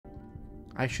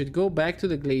I should go back to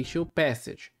the glacial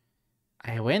passage.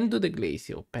 I went to the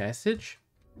glacial passage.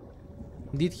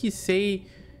 Did he say...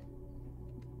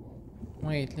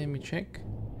 Wait, let me check.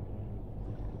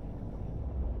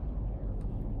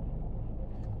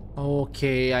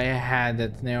 Okay, I had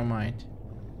it. Never mind.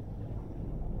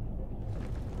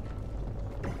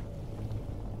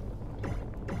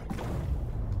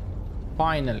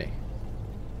 Finally.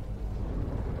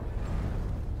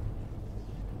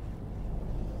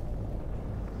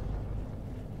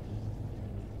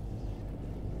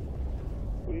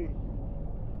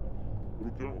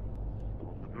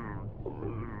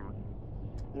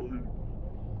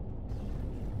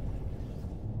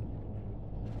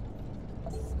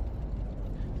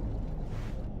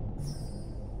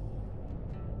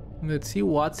 Let's see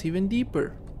what's even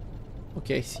deeper.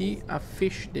 Okay, I see a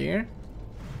fish there.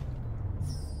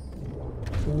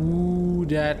 Ooh,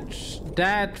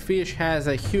 that fish has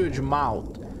a huge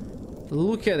mouth.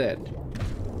 Look at it.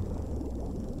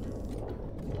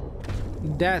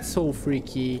 That's so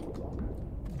freaky.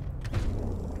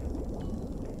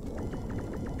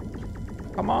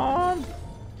 Come on.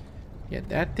 Get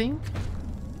that thing.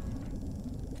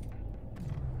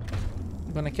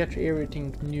 I'm gonna catch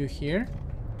everything new here.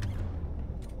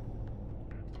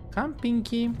 Come,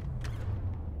 Pinky.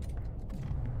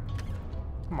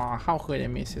 Come on, how could I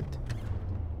miss it?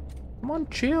 Come on,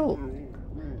 chill.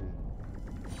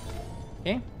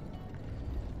 Okay.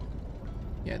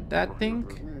 Yeah, that thing.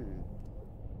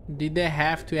 Did they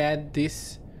have to add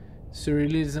this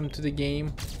surrealism to the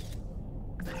game?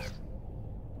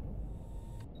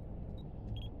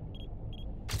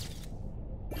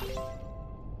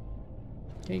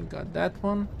 Okay, got that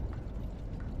one.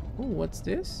 Oh, what's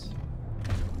this?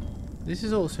 This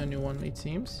is also a new one, it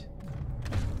seems.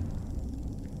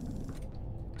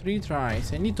 3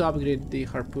 tries. I need to upgrade the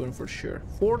harpoon for sure.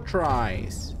 4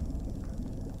 tries.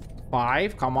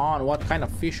 5? Come on, what kind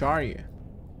of fish are you?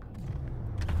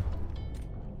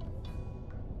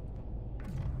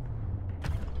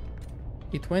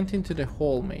 It went into the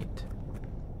hole, mate.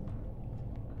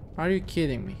 Are you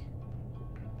kidding me?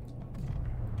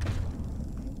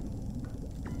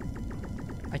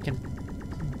 I can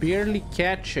barely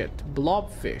catch it.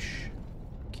 Blobfish.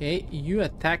 Okay, you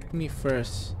attacked me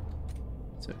first.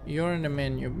 So you're in the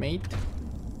menu, mate.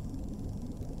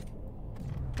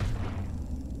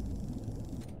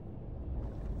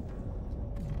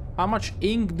 How much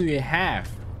ink do you have?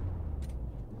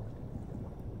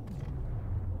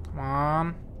 Come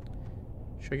on.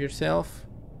 Show yourself.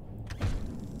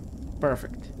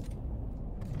 Perfect.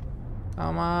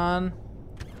 Come on.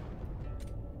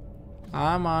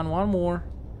 Come on, one more.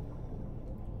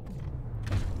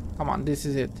 Come on, this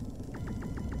is it.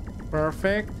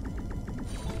 Perfect.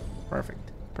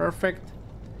 Perfect. Perfect.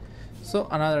 So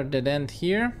another dead end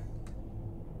here.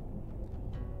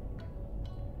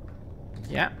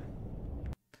 Yeah.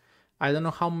 I don't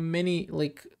know how many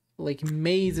like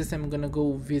mazes I'm gonna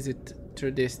go visit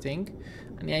through this thing.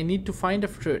 And I need to find a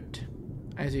fruit.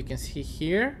 As you can see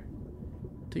here.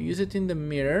 To use it in the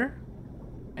mirror.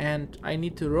 And I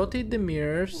need to rotate the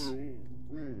mirrors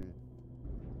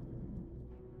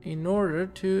in order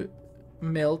to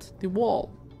melt the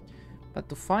wall. But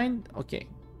to find... Okay.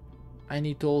 I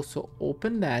need to also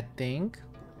open that thing.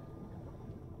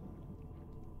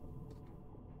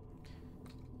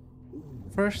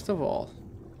 First of all.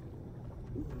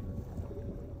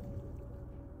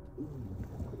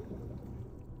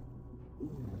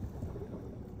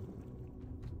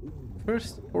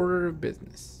 First order of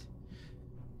business.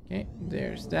 Okay,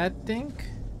 there's that thing.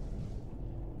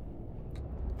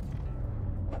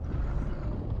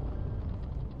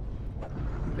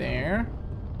 There.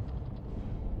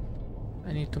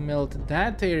 I need to melt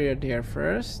that area there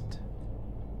first.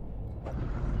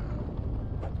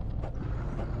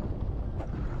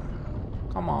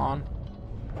 Come on.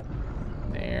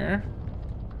 There.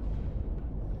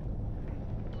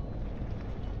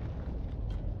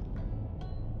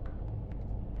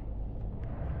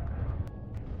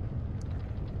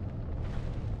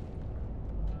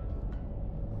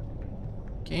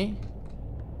 Okay.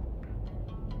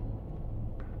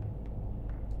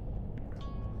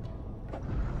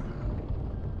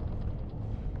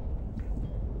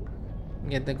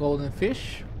 Get the golden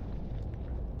fish.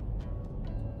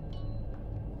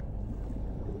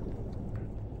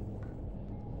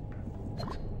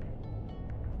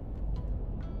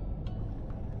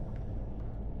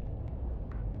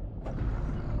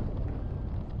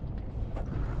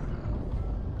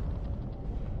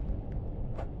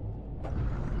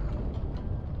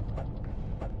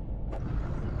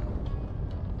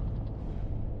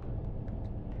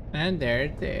 And there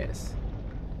it is.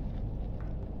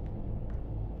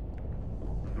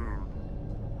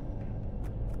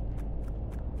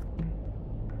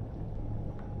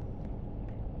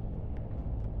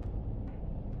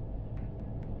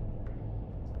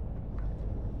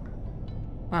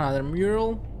 Another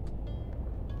mural.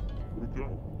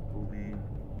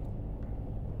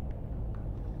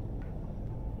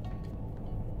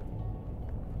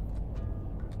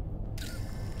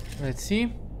 Let's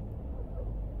see.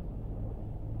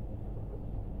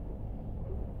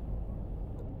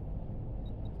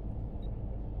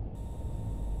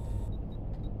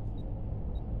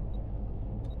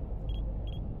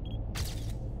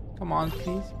 Come on,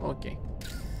 please. Okay.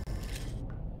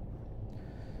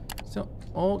 So,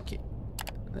 okay.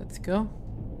 Let's go.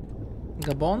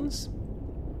 Gabons.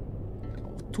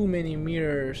 Too many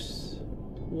mirrors.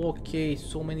 Okay,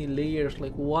 so many layers.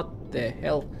 Like, what the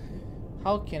hell?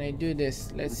 How can I do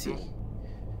this? Let's see.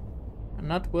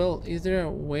 Not well. Is there a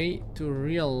way to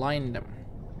realign them?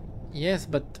 Yes,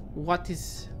 but what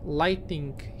is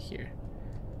lighting here?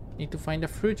 Need to find a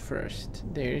fruit first.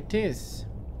 There it is.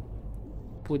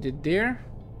 Put it there.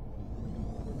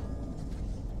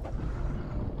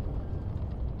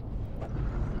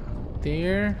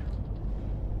 There.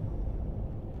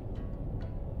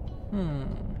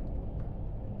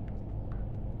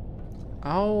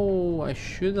 Oh, I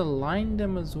should align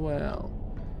them as well.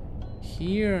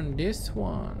 Here on this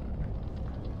one.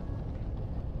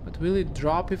 But will it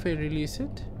drop if I release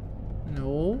it?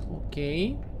 No.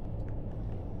 Okay.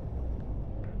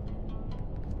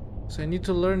 So I need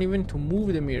to learn even to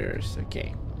move the mirrors.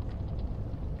 Okay.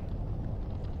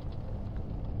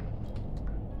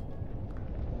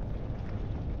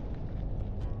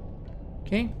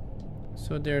 Okay.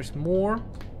 So there's more.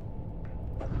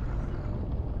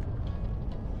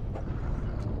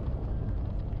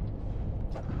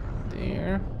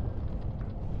 There.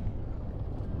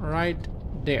 Right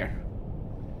there.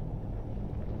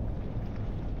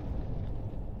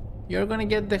 You're gonna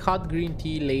get the hot green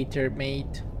tea later,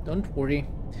 mate. Don't worry.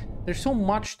 There's so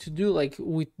much to do, like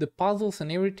with the puzzles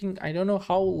and everything. I don't know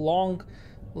how long.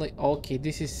 Like, okay,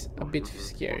 this is a bit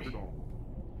scary.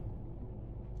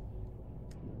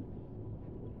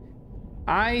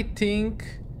 I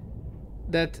think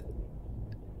that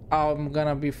I'm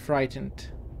gonna be frightened.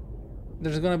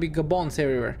 There's gonna be gabons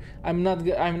everywhere. I'm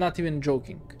not even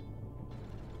joking.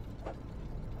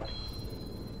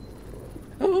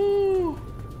 Oh,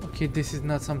 okay, this is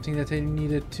not something that I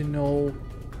needed to know.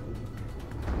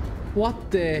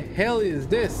 What the hell is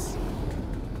this?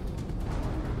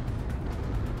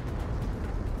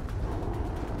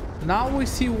 Now we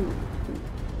see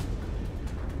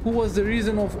who was the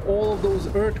reason of all of those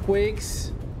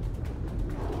earthquakes.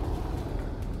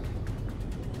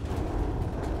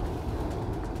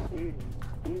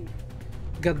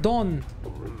 Gadon.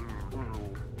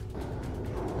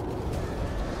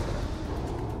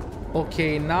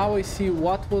 Okay, now I see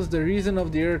what was the reason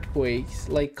of the earthquakes.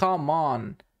 Like, come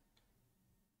on.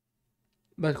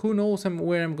 But who knows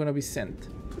where I'm gonna be sent.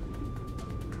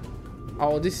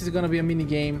 Oh, this is gonna be a mini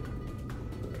game.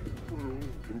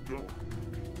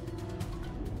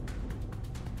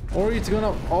 Or it's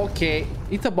gonna... Okay,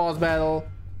 it's a boss battle.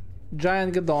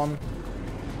 Giant Gadon.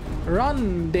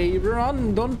 Run, Dave,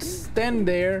 run. Don't stand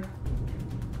there.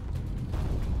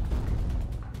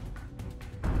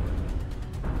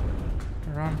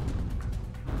 Run.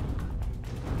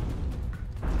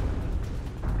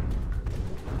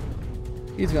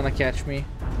 He's gonna catch me.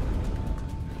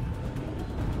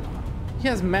 He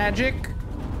has magic.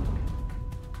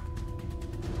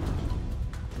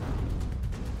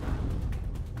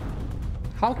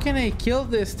 How can I kill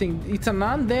this thing? It's an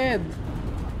undead.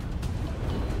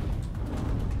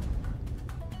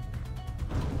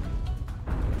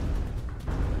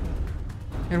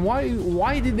 And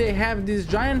why did they have this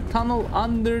giant tunnel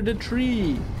under the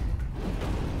tree?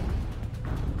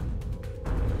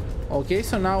 Okay,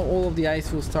 so now all of the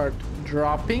ice will start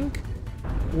dropping,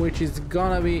 which is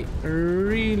gonna be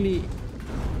really...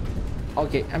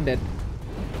 Okay, I'm dead.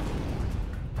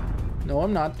 No,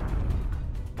 I'm not.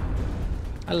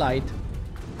 I lied.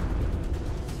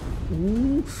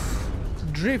 Ooh.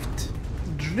 Drift.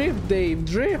 Drift, Dave.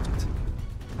 Drift.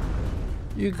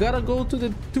 You gotta go to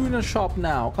the tuna shop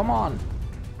now. Come on.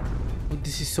 Oh,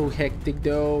 this is so hectic,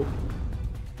 though.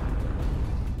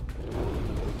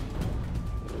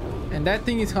 And that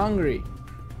thing is hungry.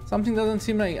 Something doesn't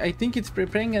seem like... I think it's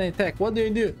preparing an attack. What do you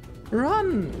do?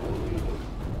 Run!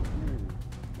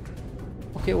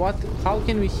 Okay, what? How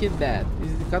can we hit that?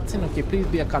 Is it a cutscene? Okay, please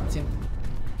be a cutscene.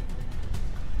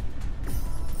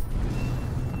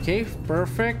 Okay,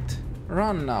 perfect.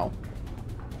 Run now.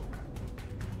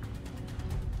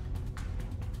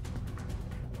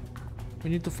 We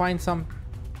need to find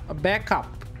a backup.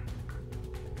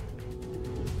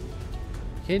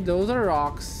 Okay, those are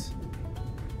rocks.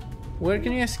 Where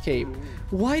can you escape?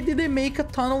 Why did they make a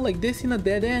tunnel like this in a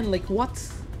dead end? Like,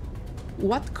 what's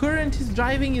what current is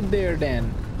driving it there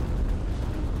then?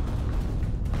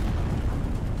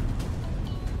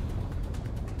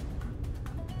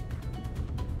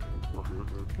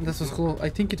 This was cool. I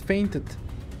think it fainted.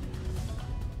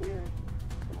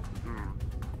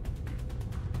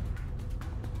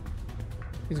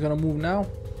 He's gonna move now.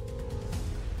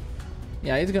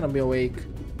 Yeah, he's gonna be awake.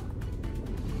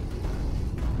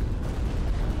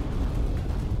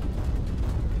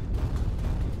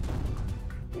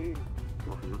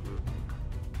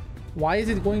 Why is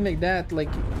it going like that? Like,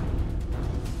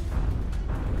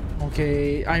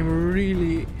 okay, I'm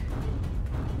really...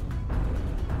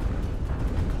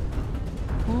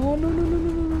 Oh, no, no, no,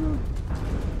 no, no, no.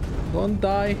 Don't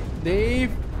die.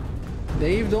 Dave.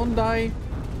 Dave, don't die.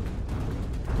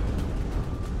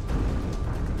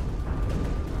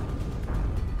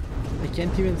 I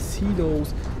can't even see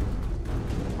those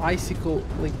icicle,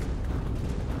 like...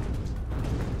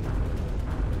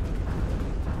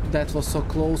 That was so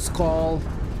close call.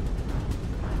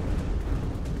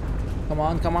 Come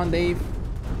on, Dave.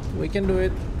 We can do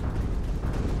it.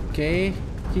 Okay.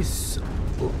 He's...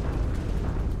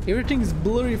 Everything's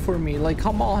blurry for me. Like,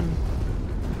 come on.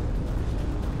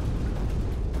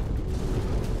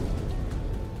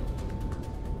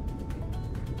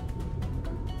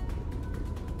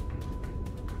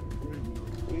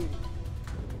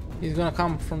 He's gonna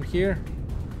come from here.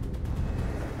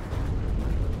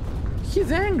 He's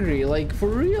angry, like for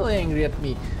real angry at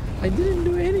me. I didn't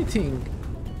do anything.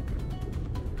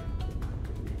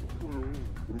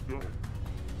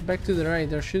 Back to the right,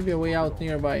 there should be a way out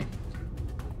nearby.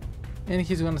 And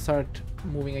he's gonna start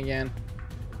moving again.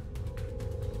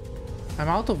 I'm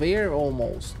out of air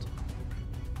almost.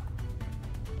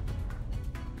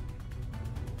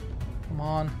 Come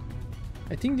on.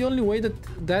 I think the only way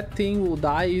that that thing will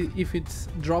die is if it's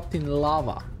dropped in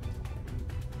lava.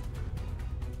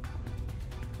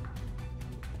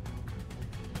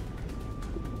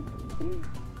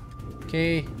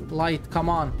 Okay, light, come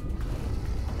on.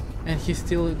 And he's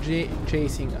still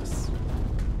chasing us.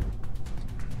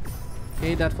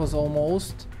 Okay, that was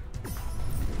almost.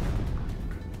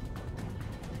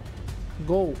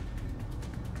 Go.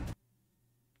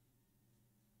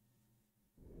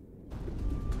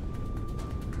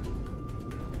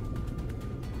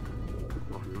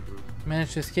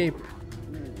 Managed to escape.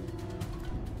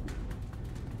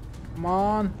 Come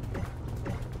on.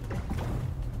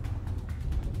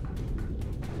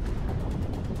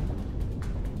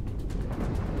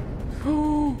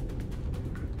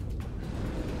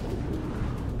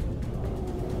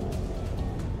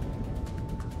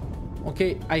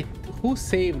 Okay, who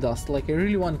saved us? Like, I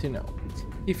really want to know.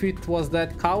 If it was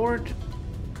that coward,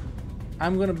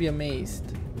 I'm gonna be amazed.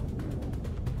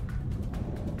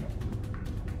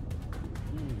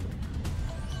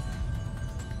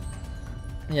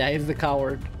 Yeah, it's the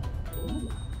coward.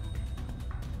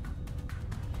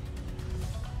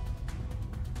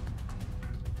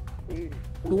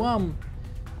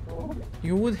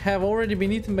 You would have already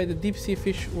been eaten by the deep sea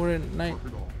fish or a night.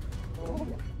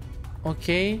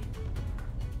 Okay.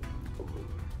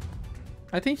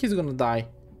 I think he's gonna die.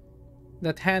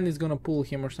 That hand is gonna pull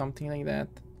him or something like that.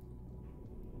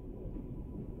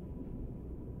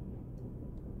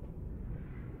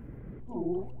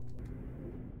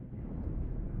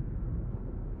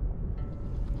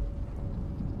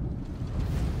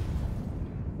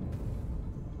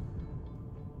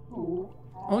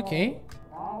 Okay.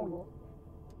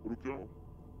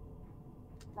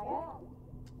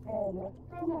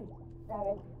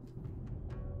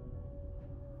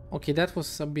 Okay, that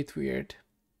was a bit weird.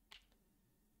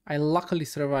 I luckily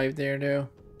survived there though.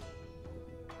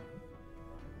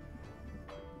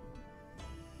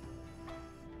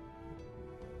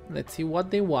 Let's see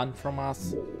what they want from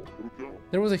us.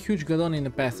 There was a huge gadon in the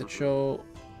passage, so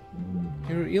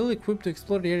you're ill-equipped to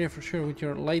explore the area for sure with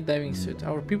your light diving suit.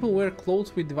 Our people wear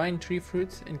clothes with divine tree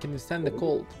fruits and can withstand the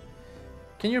cold.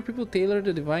 Can your people tailor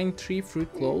the divine tree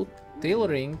fruit cloth?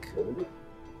 Tailoring?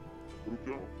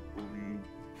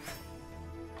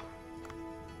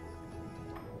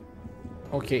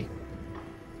 Okay.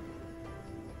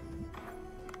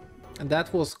 And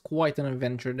that was quite an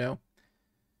adventure though.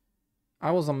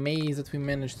 I was amazed that we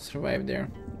managed to survive there.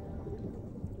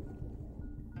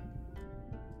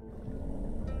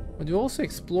 But we also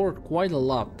explored quite a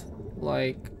lot.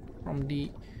 Like from the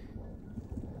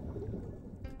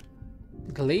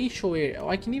glacial area. Oh,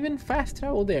 I can even fast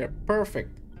travel there.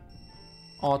 Perfect.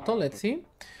 Auto, let's see.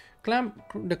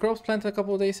 The crops planted a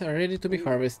couple of days are ready to be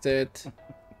harvested.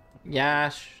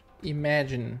 Yash,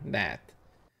 imagine that.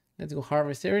 Let's go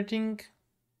harvest everything.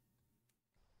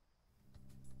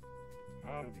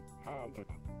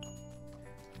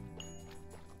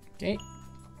 Okay.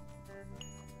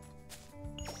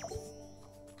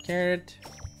 Carrot.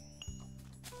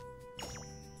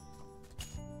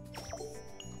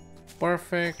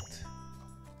 Perfect.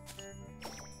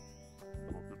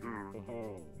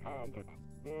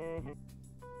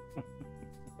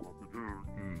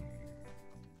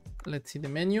 Let's see the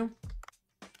menu.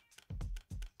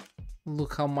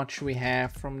 Look how much we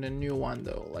have from the new one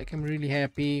though. Like, I'm really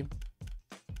happy.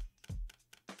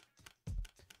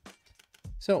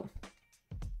 So,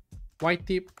 white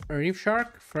tip reef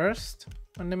shark first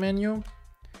on the menu.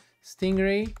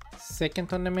 Stingray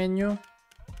second on the menu.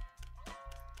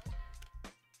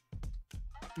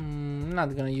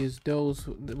 Not gonna use those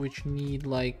which need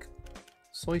like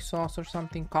soy sauce or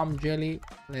something. Calm jelly,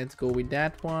 let's go with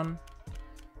that one.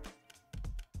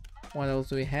 What else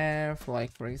do we have?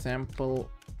 Like, for example,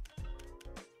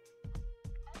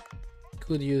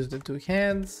 could use the two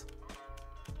heads.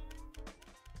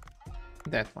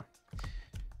 That one.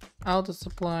 Auto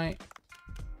supply,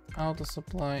 auto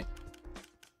supply,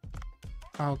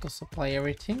 auto supply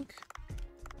everything.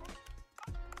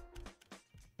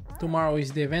 Tomorrow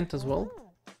is the event as well.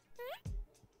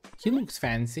 He looks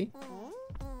fancy.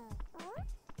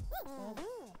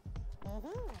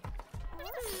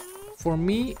 For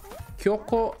me,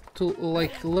 Kyoko, to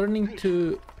like learning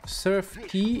to surf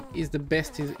tea is the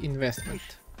best investment.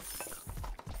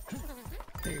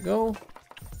 There you go.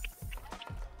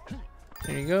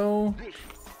 There you go.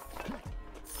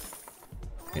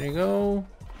 There you go.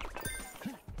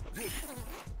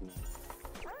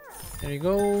 There you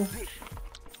go.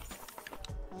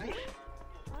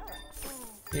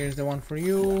 Here's the one for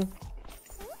you.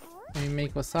 Let me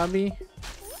make wasabi.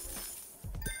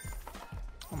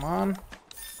 Come on.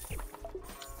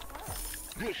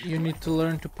 You need to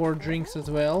learn to pour drinks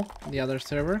as well, the other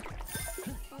server.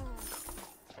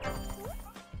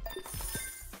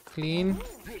 Clean.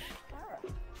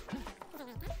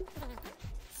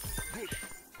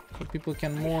 So people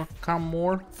can come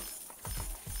more.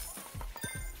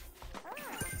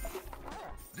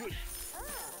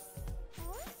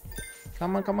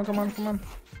 Come on, come on, come on, come on.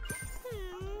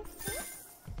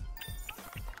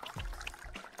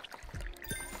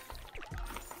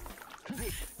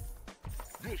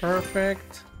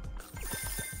 Perfect.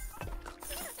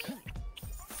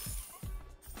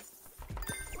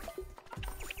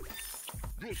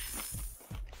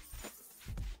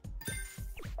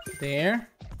 There.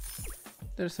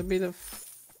 There's a bit of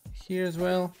here as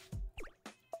well.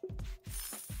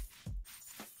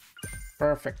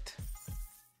 Perfect.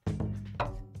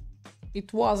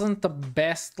 It wasn't the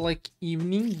best like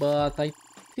evening, but I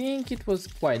think it was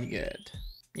quite good.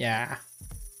 Yeah.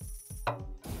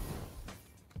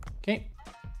 Okay.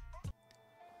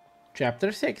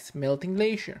 Chapter 6, Melting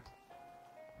Glacier.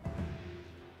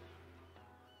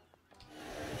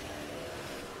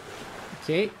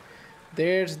 Okay.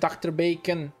 There's Dr.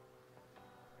 Bacon.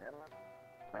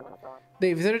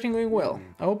 Dave, is everything going well?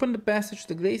 I opened the passage to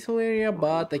the glacial area,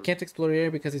 but I can't explore the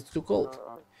area because it's too cold.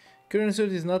 Current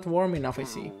suit is not warm enough, I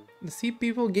see. The sea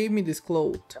people gave me this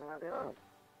cloth.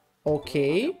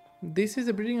 Okay. This is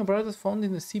a breeding apparatus found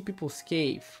in the sea people's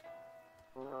cave.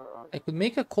 I could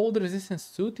make a cold resistant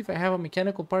suit if I have a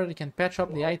mechanical part that can patch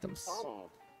up the items.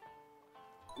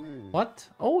 What?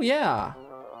 Oh yeah!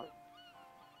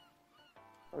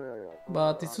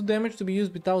 But it's too damaged to be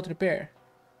used without repair.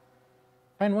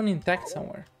 Find one intact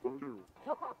somewhere.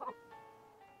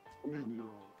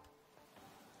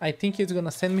 I think he's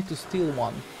gonna send me to steal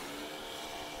one.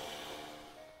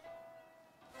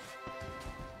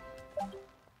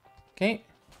 Okay.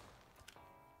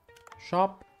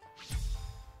 Shop.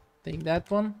 Take that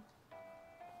one.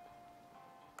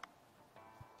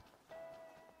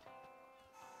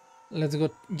 Let's go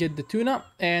get the tuna.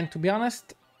 And to be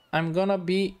honest, I'm gonna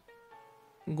be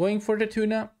going for the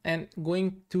tuna and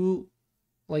going to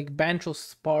like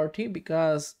Banchel's party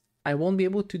because I won't be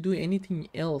able to do anything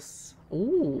else.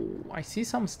 Oh, I see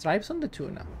some stripes on the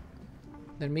tuna.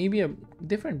 There may be a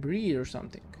different breed or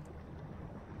something.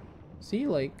 See,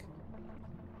 like,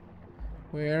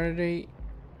 where are they?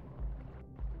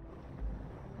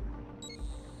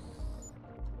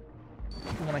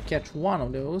 I'm gonna catch one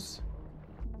of those.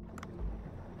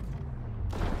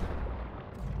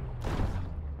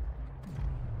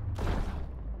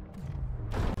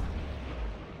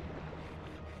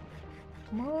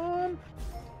 Come on.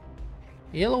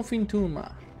 Yellowfin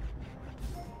tuna.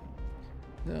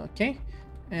 Okay.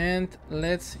 And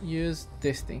let's use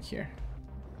this thing here.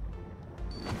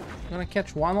 Gonna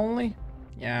catch one only?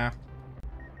 Yeah.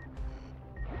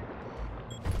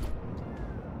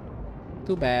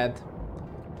 Too bad.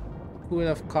 Could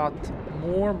have caught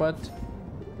more, but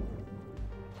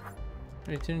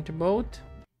Return to boat.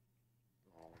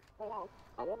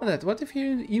 What if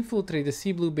you infiltrate the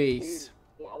sea blue base?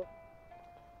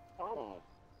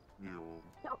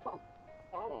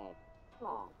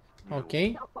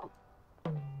 Okay.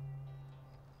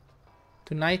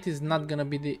 Tonight is not gonna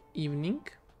be the evening.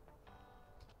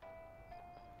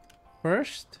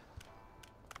 First,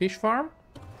 fish farm.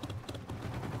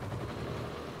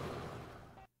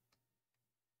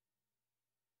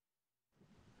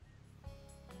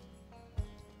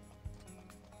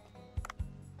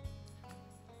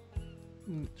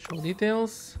 Show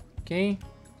details. Okay.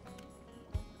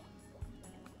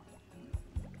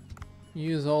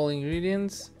 Use all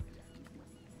ingredients.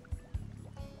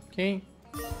 Okay.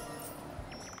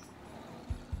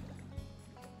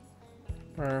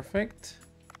 Perfect.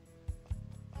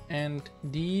 And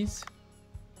these.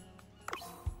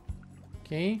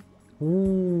 Okay.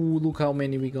 Ooh, look how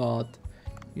many we got.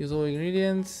 Use all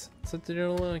ingredients.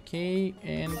 Okay.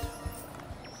 And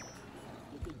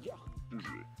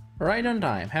right on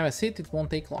time. Have a seat. It won't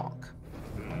take long.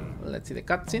 Let's see the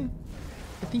cutscene.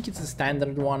 I think it's a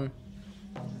standard one.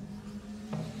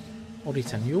 Or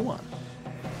it's a new one.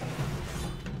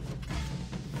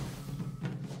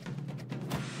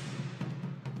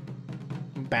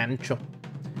 Bancho.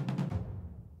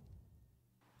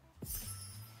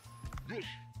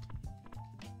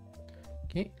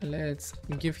 Okay, let's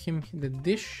give him the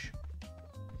dish.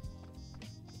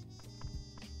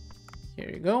 Here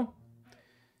you go.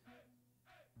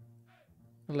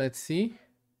 Let's see.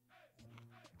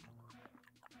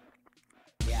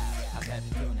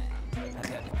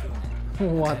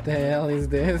 What the hell is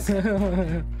this?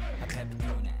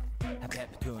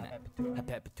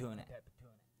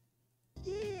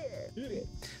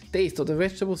 Taste of the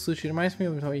vegetable sushi reminds me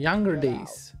of my younger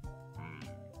days.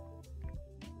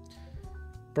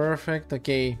 Perfect.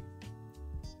 Okay.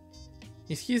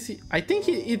 Is he? I think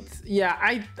it's. Yeah,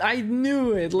 I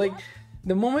knew it. Like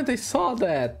the moment I saw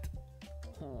that.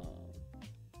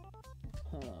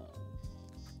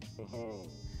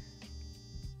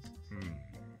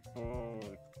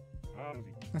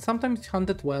 And sometimes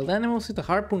hunted wild animals with a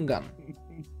harpoon gun.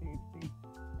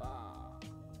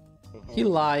 He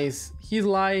lies. He's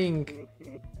lying.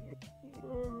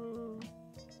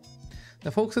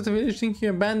 The folks at the village think you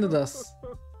abandoned us.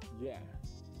 Yeah.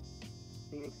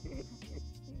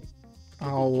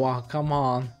 Oh wow, come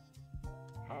on.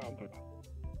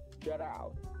 Get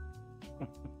out.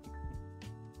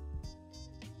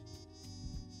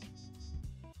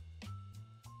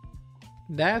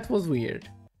 That was weird.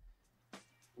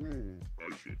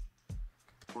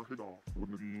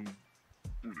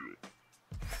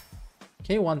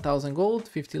 Okay, 1000 gold,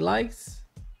 50 likes.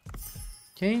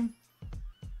 Okay.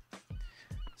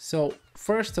 So,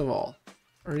 first of all,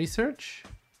 research.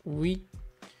 We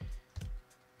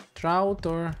trout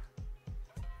or...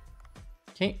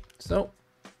 Okay, so...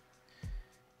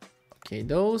 Okay,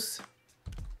 those.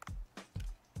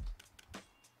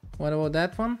 What about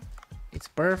that one? It's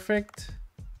perfect.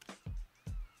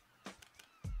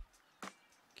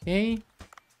 Okay.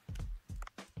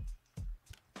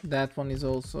 That one is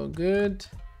also good.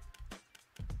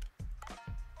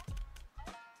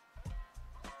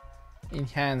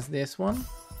 Enhance this one.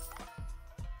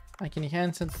 I can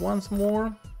enhance it once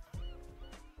more.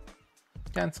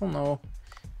 Cancel, no.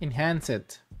 Enhance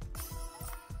it.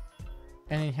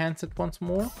 And enhance it once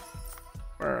more.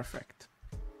 Perfect.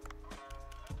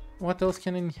 What else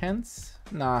can enhance?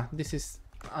 Nah, this is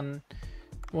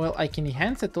well, I can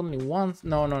enhance it only once.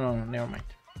 No, never mind.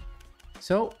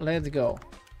 So, let's go.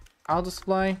 Auto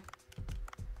supply.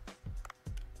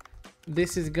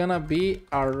 This is gonna be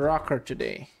our rocker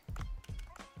today.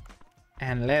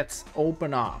 And let's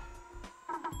open up.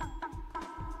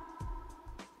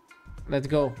 Let's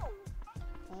go.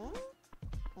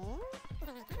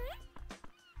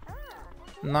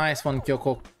 Nice one,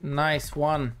 Kyoko. Nice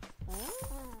one.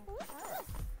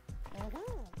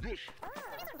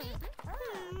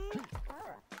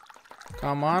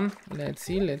 Come on. Let's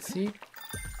see. Let's see.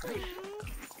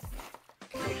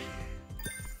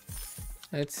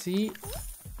 Let's see.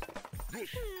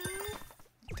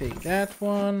 Take that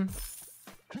one.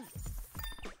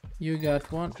 You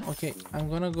got one. Okay, I'm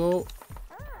gonna go.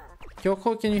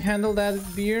 Kyoko, can you handle that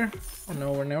beer? Oh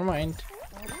no, never mind.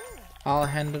 I'll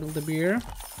handle the beer.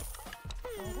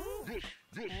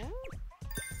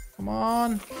 Come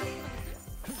on.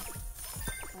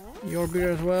 Your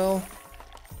beer as well.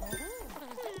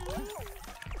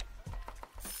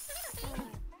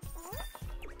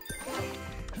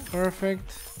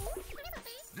 Perfect.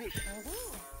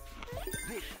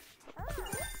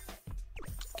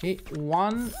 Okay,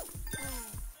 one.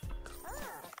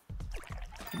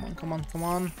 Come on, come on, come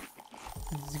on.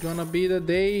 It's gonna be the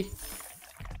day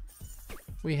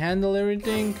we handle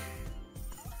everything.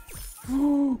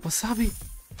 Ooh, wasabi!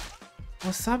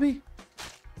 Wasabi!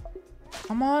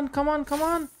 Come on, come on, come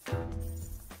on!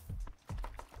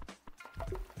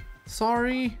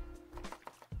 Sorry.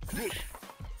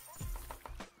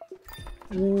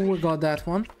 Ooh, we got that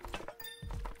one.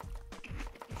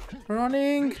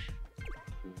 Running!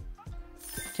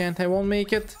 Can't, I won't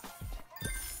make it.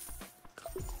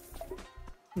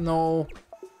 No.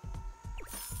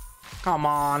 Come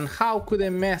on, how could I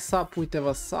mess up with the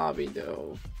wasabi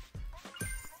though?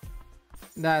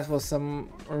 That was some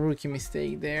rookie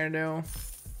mistake there though.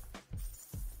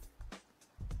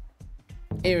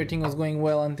 Everything was going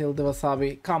well until the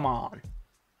wasabi. Come on.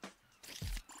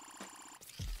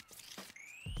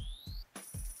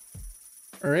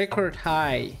 Record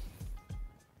high.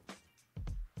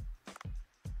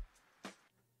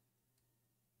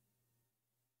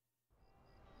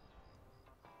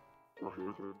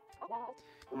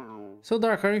 So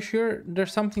Dark, are you sure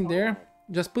there's something there?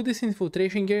 Just put this in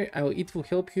filtration gear, it will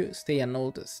help you stay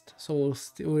unnoticed. So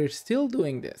we're still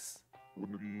doing this.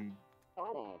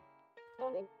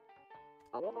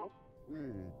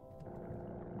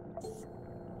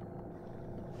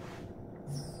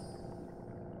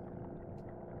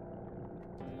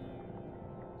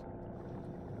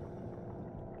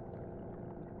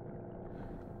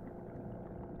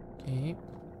 Okay.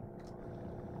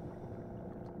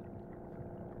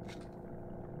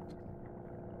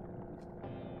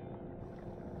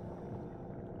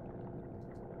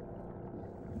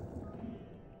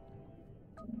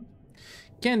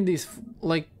 Can this,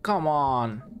 like, come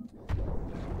on.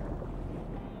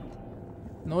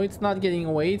 No, it's not getting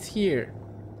away, it's here.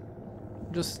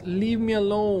 Just leave me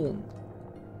alone.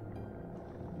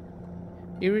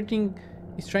 Everything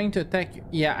is trying to attack you.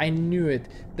 Yeah, I knew it.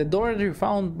 The door that we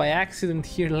found by accident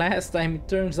here last time, it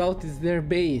turns out is their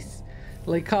base.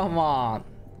 Like, come on.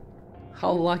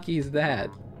 How lucky is that?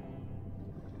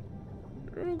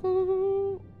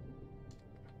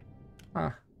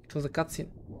 Ah, it was a cutscene.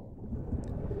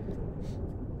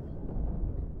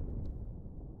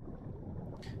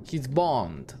 He's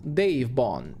Bond. Dave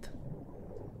Bond.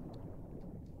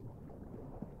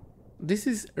 This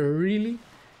is really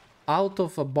out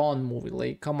of a Bond movie.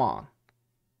 Like, come on.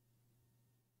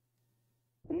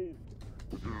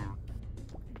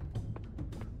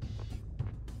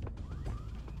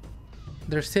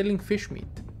 They're selling fish meat.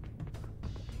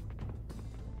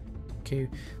 Okay,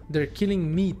 they're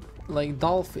killing meat like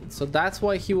dolphins. So that's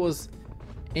why he was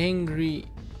angry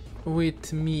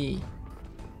with me.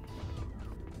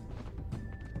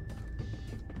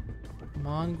 Come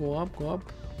on, go up, go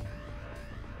up.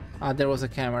 Ah, there was a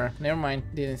camera. Never mind,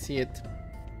 didn't see it.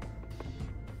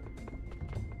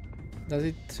 Does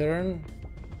it turn?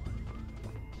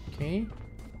 Okay.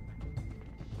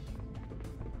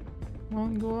 Come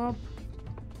on, go up.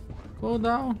 Go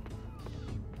down.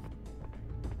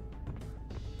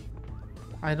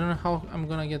 I don't know how I'm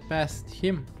gonna get past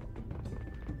him.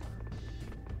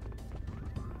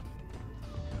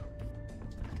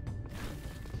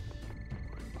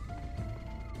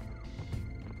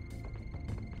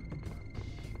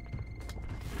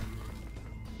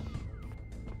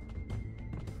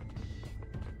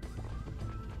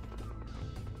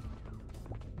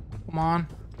 Come on.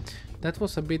 That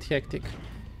was a bit hectic.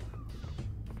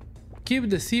 Keep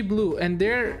the sea blue, and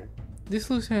there this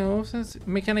looks like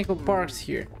mechanical parts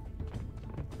here.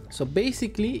 So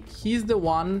basically he's the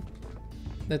one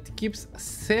that keeps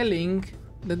selling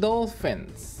the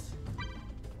dolphins.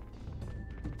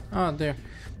 Ah, there.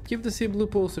 Keep the sea blue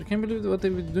poster. Can't believe what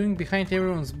they've been doing behind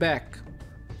everyone's back.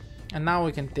 And now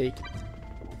we can take it.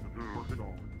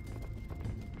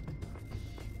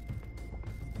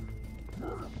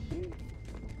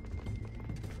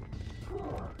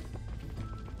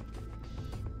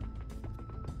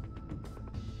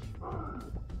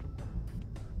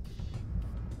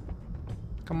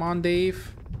 Come on,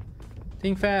 Dave.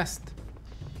 Think fast.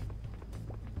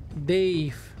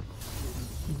 Dave.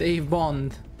 Dave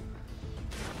Bond.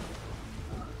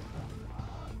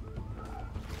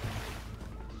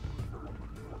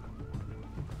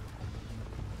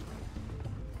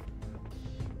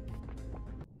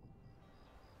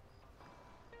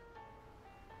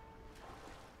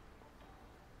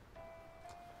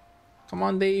 Come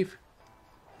on, Dave.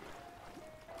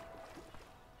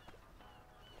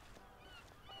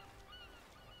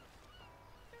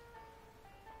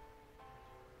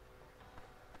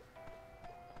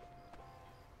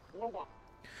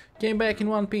 Came back in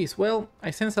one piece. Well,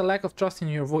 I sense a lack of trust in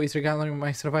your voice regarding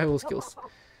my survival skills.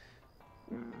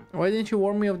 Why didn't you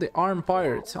warn me of the armed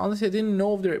pirates? Honestly, I didn't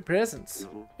know of their presence.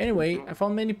 Anyway, I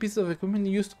found many pieces of equipment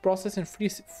used to process and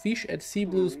freeze fish at Sea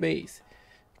Blue's base.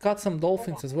 Caught some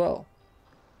dolphins as well.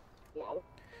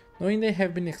 Knowing they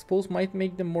have been exposed might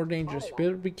make them more dangerous. You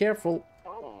better be careful.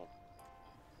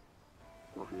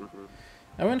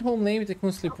 I went home late, I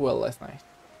couldn't sleep well last night.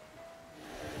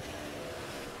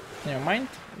 Never mind.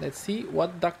 Let's see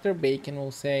what Dr. Bacon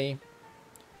will say.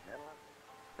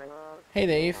 Hey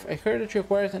Dave, I heard that you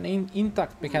acquired an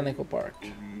intact mechanical part.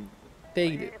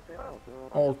 Take it.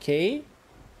 Okay.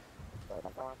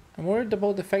 I'm worried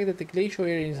about the fact that the glacial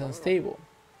area is unstable.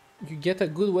 You get a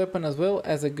good weapon as well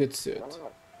as a good suit.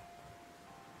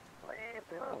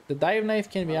 The dive knife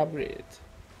can be upgraded.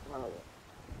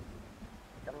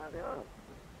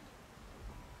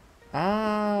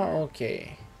 Ah,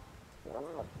 okay.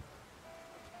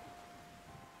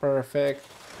 Perfect.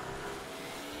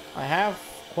 I have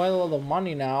quite a lot of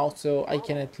money now, so I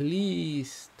can at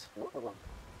least...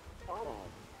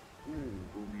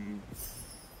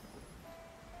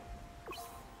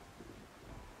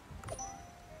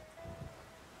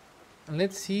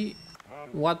 Let's see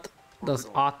what does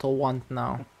Otto want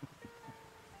now.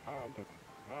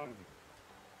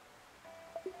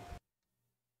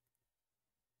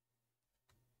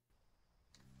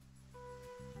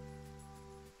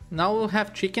 Now we'll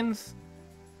have chickens.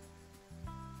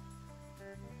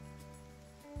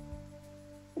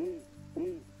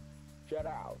 Shut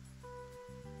out.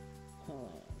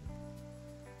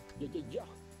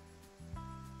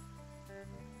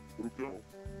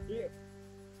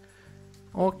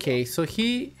 Okay, so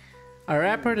a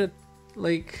rapper that,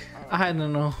 like, I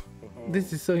don't know.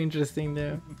 This is so interesting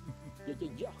though.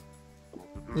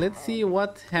 Let's see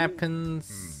what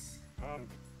happens.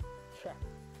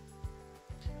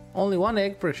 Only one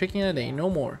egg per chicken a day, no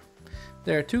more.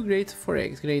 There are 2 grades for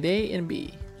eggs, grade A and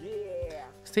B.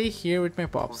 Stay here with my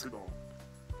pops. You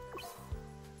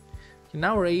can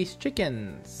now raise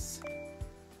chickens.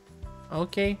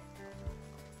 Okay.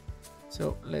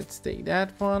 So let's take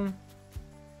that one.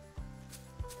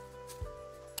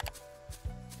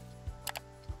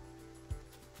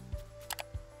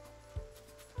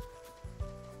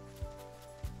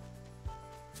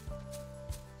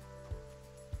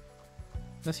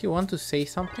 Does he want to say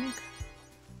something?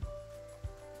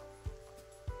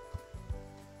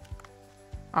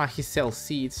 Ah, he sells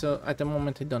seeds, so at the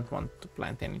moment I don't want to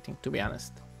plant anything, to be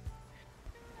honest.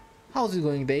 How's it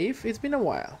going, Dave? It's been a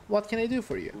while. What can I do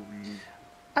for you?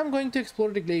 I'm going to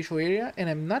explore the glacial area, and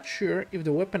I'm not sure if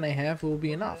the weapon I have will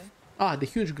be enough. Ah, the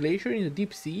huge glacier in the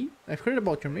deep sea? I've heard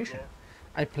about your mission.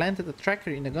 I planted a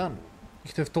tracker in the gun. You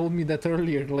could have told me that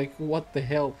earlier, like what the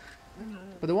hell.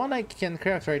 But the one I can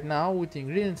craft right now with the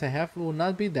ingredients I have will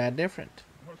not be that different.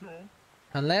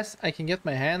 Unless I can get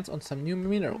my hands on some new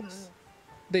minerals.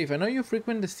 Dave, I know you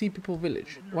frequent the Sea People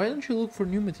village. Why don't you look for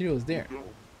new materials there?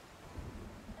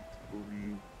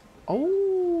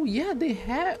 Oh, yeah, they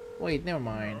have... Wait, never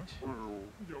mind.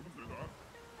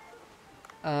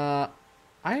 I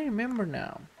remember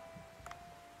now.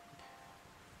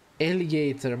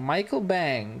 Alligator, Michael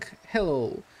Bang.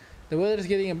 Hello. The weather is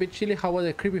getting a bit chilly. How about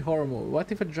a creepy horror movie?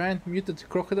 What if a giant muted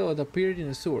crocodile had appeared in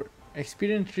a sewer?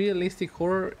 Experience realistic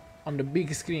horror on the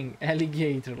big screen.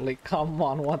 Alligator, like, come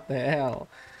on, what the hell?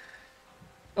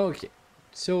 Okay,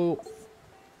 so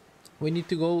we need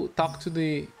to go talk to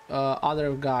the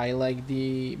other guy, like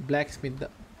the blacksmith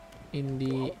in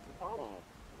the,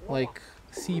 like,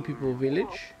 Sea People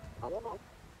village.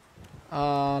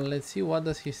 Let's see, what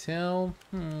does he sell?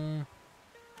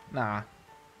 Nah,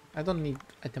 I don't need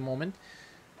at the moment.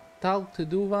 Talk to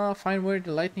Duva, find where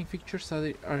the lightning fixtures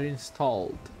are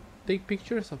installed. Take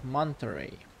pictures of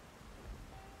Monterey.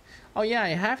 Oh yeah, I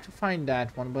have to find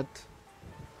that one, but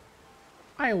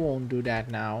I won't do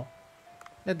that now.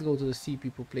 Let's go to the Sea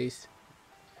People place.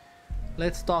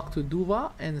 Let's talk to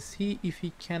Duva and see if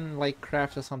he can, like,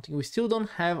 craft or something. We still don't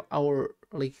have our,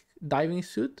 like, diving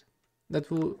suit that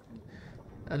will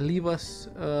leave us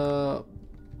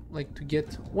like to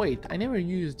get... Wait, I never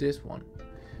used this one.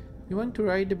 You want to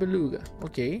ride the beluga.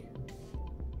 Okay.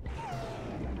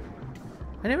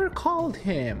 I never called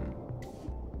him.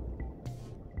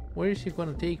 Where is he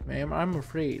gonna take me? I'm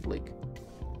afraid, like...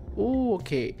 Oh,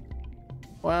 okay.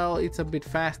 Well, it's a bit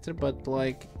faster, but,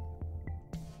 like...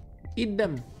 Eat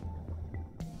them.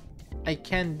 I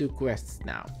can do quests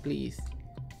now, please.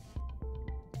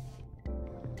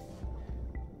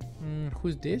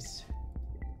 Who's this?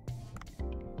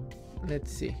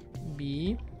 Let's see.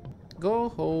 B. Go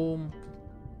home.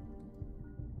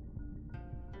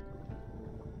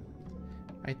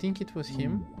 I think it was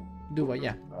him. Duva,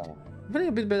 yeah. I'm feeling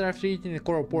a bit better after eating the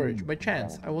coral porridge. By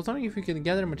chance, I was wondering if we could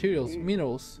gather materials.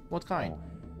 Minerals. What kind?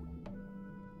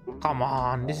 Come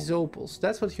on, this is opals.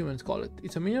 That's what humans call it.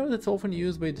 It's a mineral that's often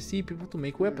used by the sea people to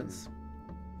make weapons.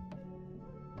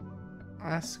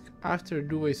 Ask after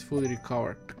Duva is fully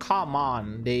recovered. Come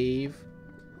on, Dave.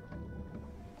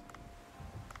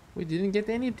 We didn't get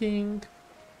anything.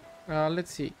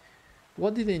 Let's see.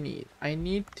 What did I need? I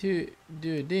need to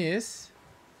do this.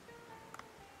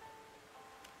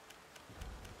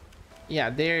 Yeah,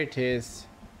 there it is.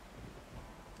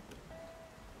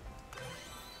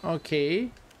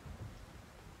 Okay.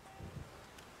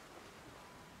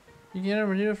 You can get a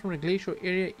material from the glacial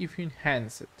area if you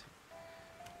enhance it.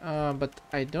 But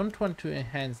I don't want to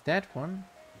enhance that one.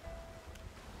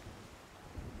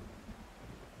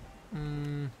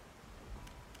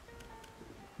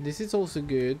 This is also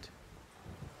good.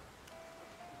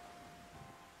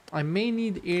 I may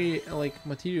need area like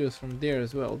materials from there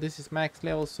as well. This is max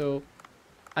level, so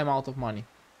I'm out of money.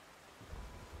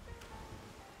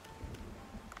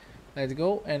 Let's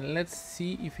go and let's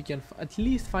see if we can at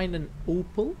least find an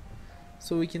opal,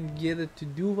 so we can get it to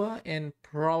Duva, and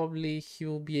probably he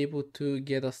will be able to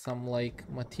get us some like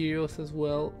materials as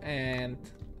well and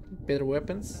better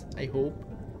weapons, I hope.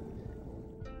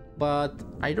 But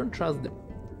I don't trust them.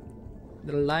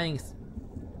 They're lying.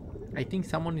 I think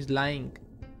someone is lying.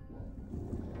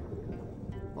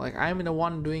 Like, I'm the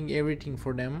one doing everything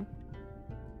for them.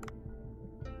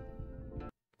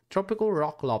 Tropical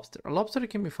rock lobster. A lobster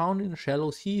can be found in shallow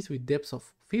seas with depths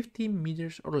of 50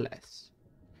 meters or less.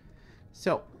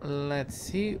 So, let's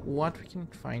see what we can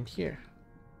find here.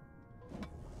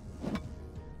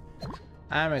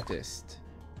 Amethyst.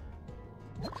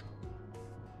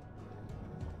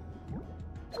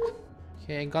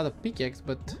 Okay, I got a pickaxe,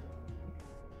 but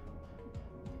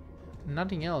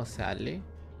nothing else, sadly.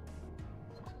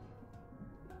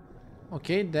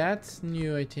 Okay, that's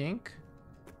new, I think.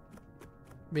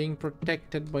 Being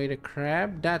protected by the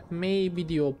crab. That may be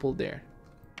the opal there.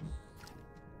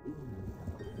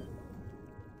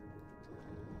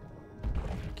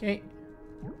 Okay.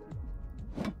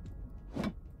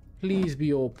 Please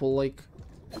be opal, like...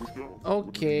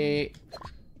 Okay.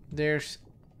 There's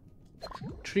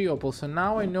 3 opals. So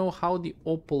now I know how the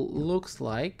opal looks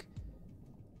like.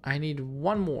 I need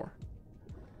one more.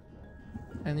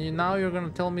 And now you're gonna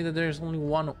tell me that there's only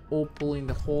 1 opal in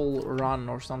the whole run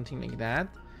or something like that.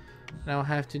 Now I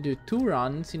have to do 2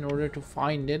 runs in order to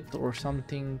find it or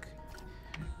something.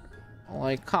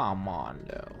 Like, come on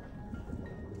though.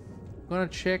 Gonna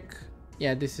check.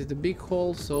 Yeah, this is the big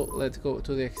hole, so let's go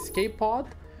to the escape pod.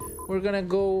 We're gonna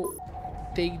go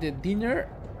take the dinner.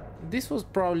 This was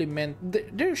probably meant...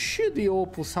 There should be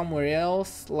opal somewhere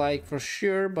else, like for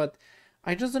sure, but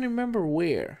I just don't remember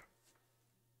where.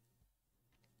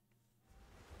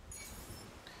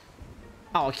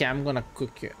 Oh, okay, I'm gonna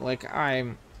cook it. Like,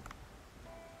 I'm...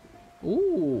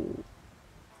 Ooh.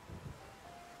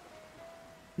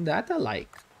 That I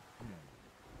like.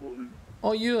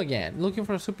 Oh, you again. Looking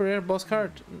for a super rare boss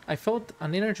card. I felt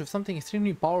an energy of something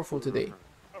extremely powerful today.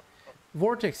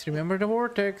 Vortex. Remember the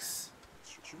vortex?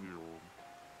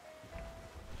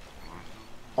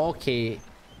 Okay.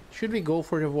 Should we go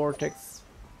for the vortex?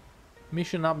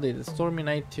 Mission updated. Stormy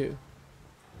night 2.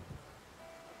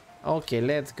 Okay,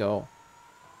 let's go.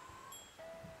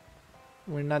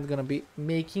 We're not gonna be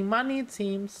making money, it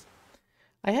seems.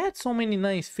 I had so many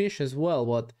nice fish as well,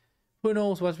 but who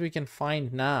knows what we can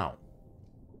find now.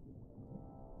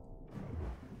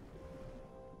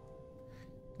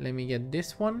 Let me get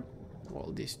this one.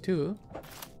 Well, these 2.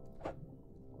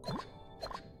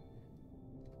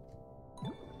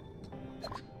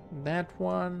 That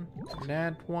one.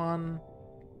 That one.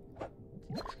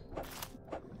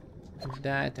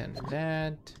 That and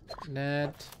that.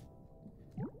 That.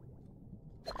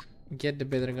 Get the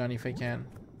better gun if I can.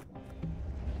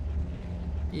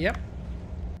 Yep.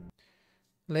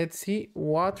 Let's see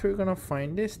what we're gonna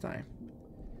find this time.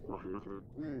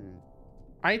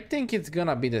 I think it's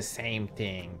gonna be the same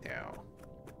thing though.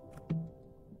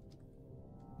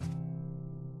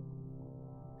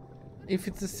 If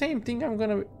it's the same thing, I'm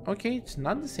gonna... Okay, it's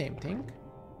not the same thing.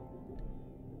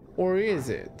 Or is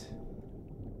it?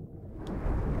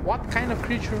 What kind of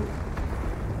creature...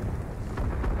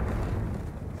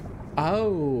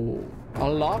 Oh, a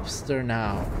lobster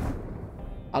now.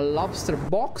 A lobster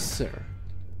boxer.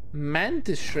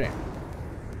 Mantis shrimp.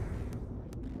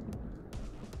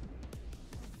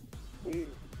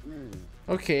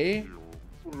 Okay.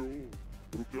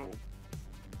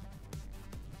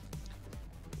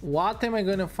 What am I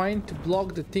gonna find to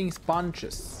block the thing's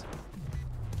punches?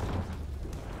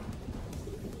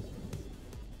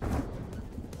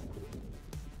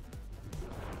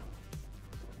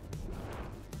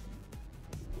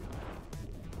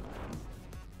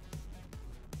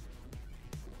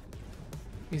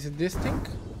 Is it this thing?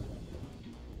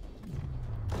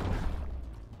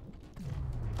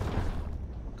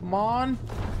 Come on.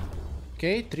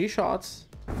 Okay, 3 shots.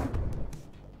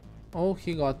 Oh,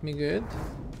 he got me good.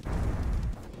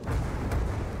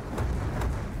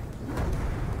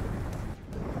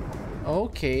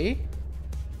 Okay.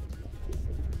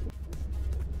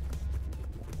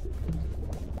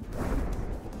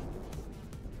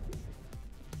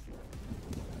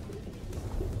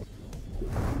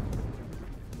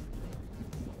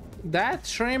 That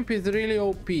shrimp is really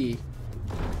OP.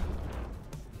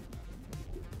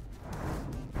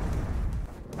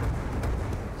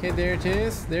 Okay, there it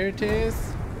is. There it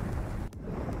is.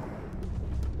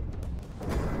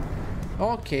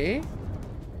 Okay.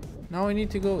 Now I need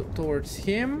to go towards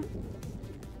him.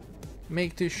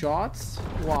 Make 2 shots.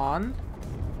 1,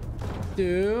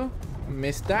 2.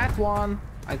 Missed that one.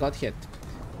 I got hit.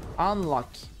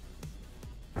 Unlucky.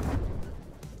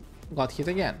 Got hit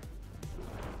again.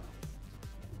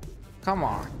 Come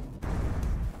on.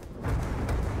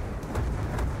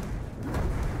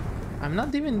 I'm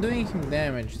not even doing him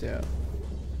damage though.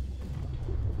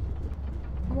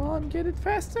 Come on, get it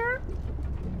faster.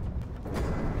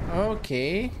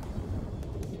 Okay.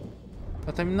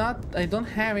 But I don't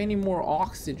have any more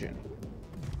oxygen.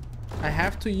 I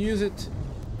have to use it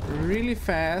really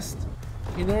fast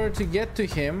in order to get to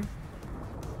him.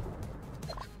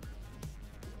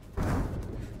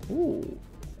 Ooh.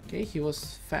 Okay, he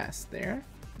was fast there.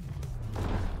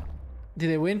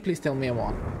 Did I win? Please tell me I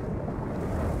won.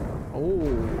 Oh.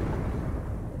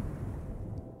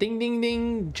 Ding ding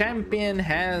ding. Champion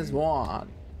has won.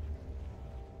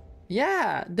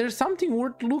 Yeah, there's something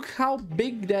worth. Look how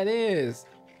big that is.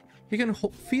 You can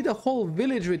feed a whole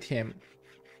village with him.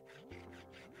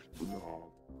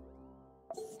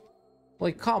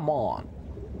 Like, come on.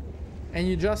 And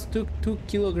you just took 2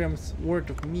 kilograms worth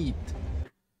of meat.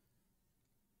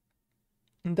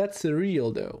 That's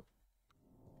surreal though.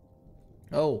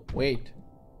 Oh, wait.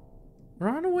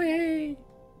 Run away!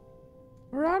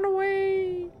 Run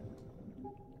away!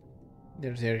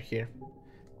 There's air here.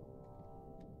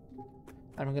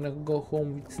 I'm gonna go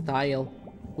home with style,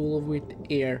 full with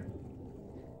air.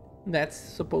 That's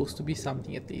supposed to be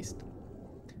something at least.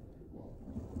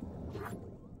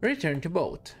 Return to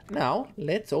boat. Now,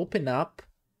 let's open up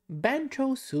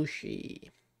Bancho Sushi.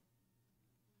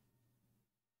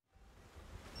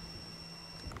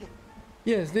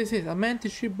 Yes, this is a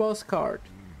Mantis Ship Boss card.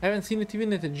 I haven't seen it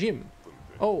even at a gym.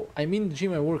 Oh, I mean the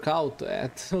gym I work out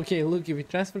at. Okay, look, if you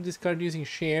transfer this card using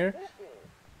share.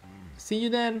 See you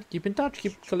then. Keep in touch,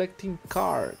 keep collecting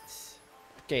cards.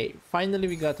 Okay, finally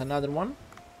we got another one.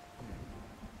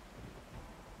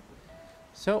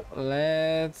 So,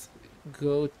 let's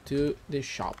go to the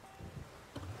shop.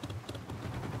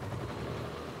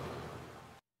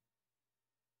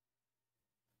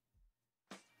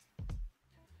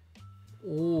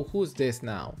 Ooh, who's this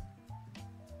now?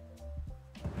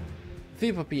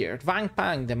 Vip appeared. Wang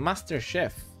Pang, the master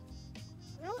chef.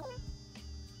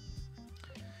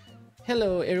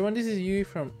 Hello everyone, this is Yui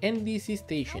from NDC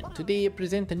Station. Today I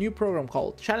present a new program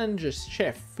called Challenges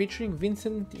Chef featuring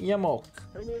Vincent Yamok.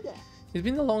 It's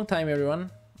been a long time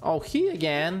everyone. Oh, he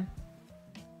again.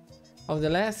 Of the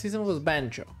last season was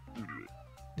Bancho.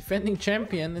 Defending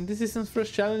champion, and this season's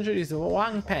first challenger is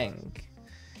Wang Pang.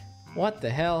 What the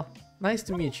hell? Nice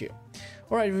to meet you.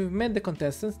 Alright, we've met the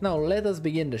contestants, now let us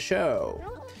begin the show.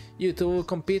 You two will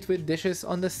compete with dishes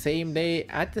on the same day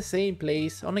at the same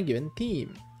place on a given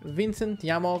team. Vincent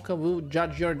Yamoka will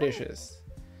judge your dishes.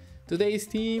 Today's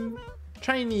team,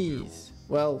 Chinese.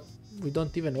 Well, we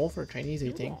don't even offer Chinese, I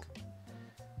think.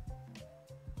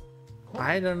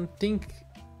 I don't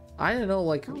know,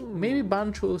 like, maybe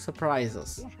Bancho will surprise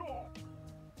us.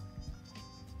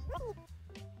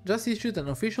 Just issued an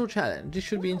official challenge. This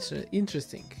should be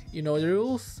interesting. You know the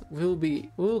rules.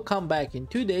 We'll come back in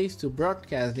 2 days to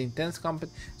broadcast the intense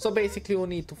competition. So basically we'll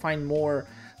need to find more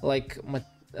like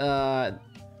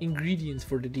ingredients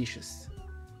for the dishes.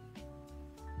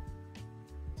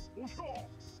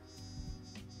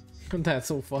 That's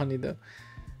so funny though.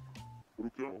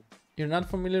 You're not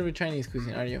familiar with Chinese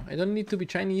cuisine, are you? I don't need to be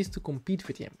Chinese to compete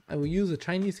with him. I will use a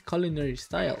Chinese culinary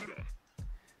style.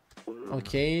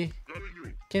 Okay.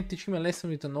 Can't teach him a lesson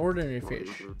with an ordinary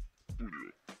fish.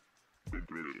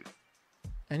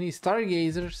 I need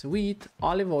stargazers, wheat,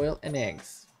 olive oil, and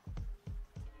eggs.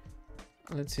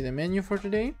 Let's see the menu for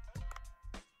today.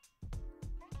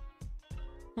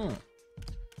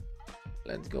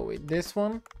 Let's go with this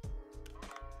one.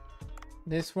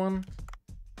 This one.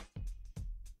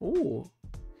 Ooh.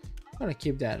 I'm gonna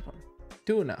keep that one.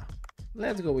 Tuna.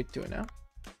 Let's go with tuna.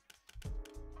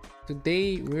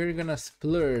 Today we're gonna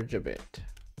splurge a bit.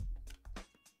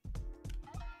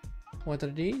 What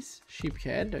are these? Sheep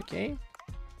head, okay.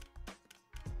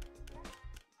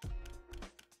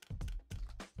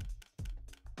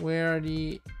 Where are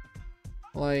the,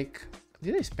 like,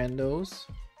 did I spend those?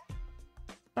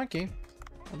 Okay,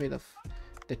 a bit of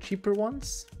the cheaper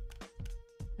ones.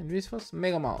 And this was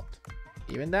mega mouth,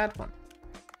 even that one.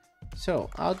 So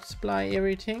out supply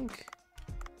everything.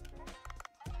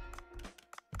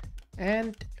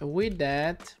 And with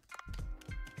that,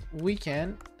 we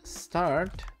can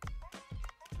start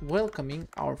welcoming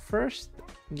our first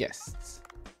guests.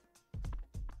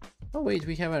 Oh wait,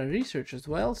 we have a research as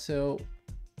well, so...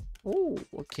 Oh,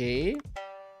 okay.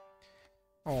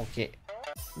 Okay.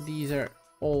 These are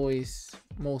always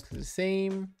mostly the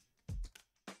same.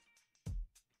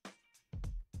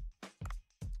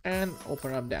 And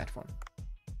open up that one.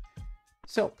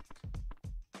 So,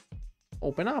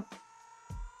 open up.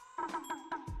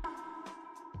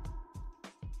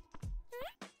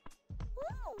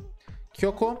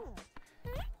 Kyoko.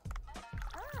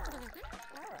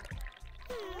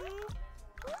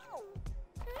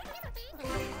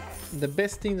 The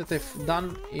best thing that I've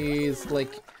done is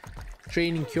like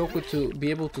training Kyoko to be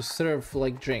able to serve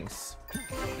like drinks.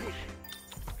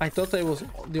 I thought I was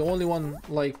the only one,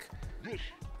 like,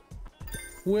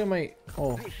 who am I?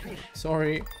 Oh,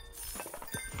 sorry.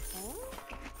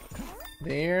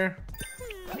 There.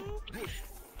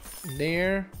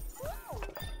 There.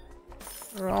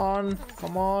 Run,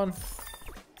 come on.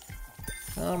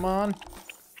 Come on.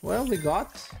 Well, we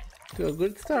got to a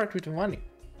good start with money.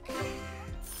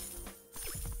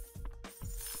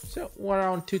 So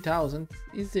around 2000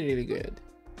 is really good.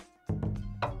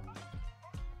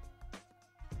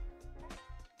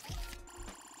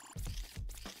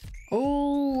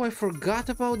 Oh, I forgot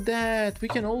about that. We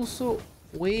can also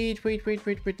wait.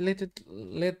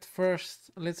 Let's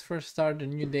first start the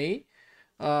new day.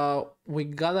 We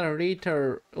gotta rate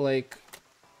our, like,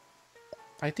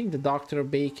 I think the Dr.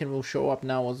 Bacon will show up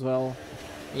now as well.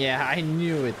 Yeah, I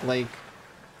knew it. Like,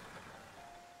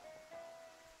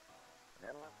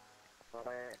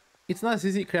 it's not as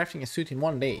easy crafting a suit in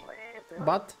one day,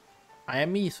 but I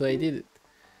am me, so I did it.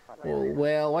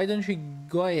 Well, why don't you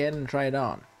go ahead and try it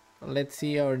on? Let's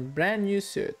see our brand new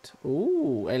suit.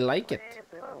 Ooh, I like it.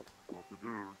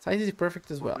 Size is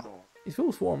perfect as well. It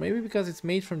feels warm, maybe because it's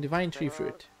made from divine tree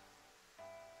fruit.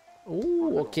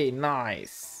 Ooh, okay,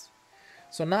 nice.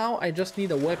 So now I just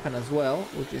need a weapon as well,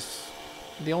 which is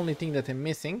the only thing that I'm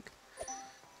missing.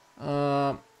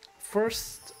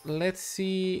 First, let's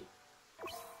see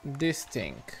this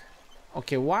thing.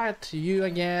 Okay, what? You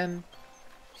again?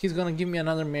 He's gonna give me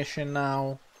another mission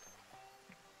now.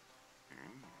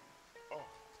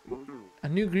 A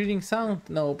new greeting sound?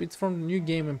 Nope, it's from the new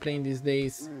game I'm playing these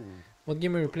days. What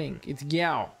game are you playing? It's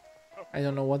Gyao. I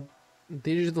don't know what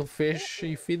digital fish.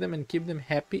 You feed them and keep them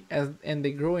happy and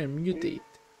they grow and mutate.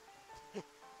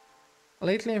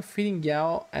 Lately I'm feeding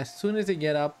Gyao as soon as they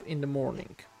get up in the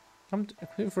morning.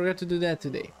 I forgot to do that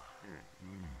today.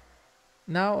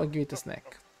 Now I'll give it a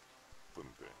snack.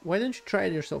 Why don't you try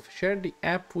it yourself? Share the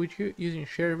app with you using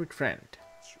share with friend.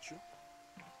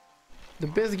 The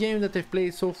best game that I've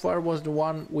played so far was the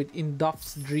one with In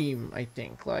Duff's Dream, I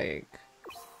think. Like,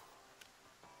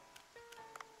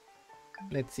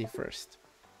 let's see first.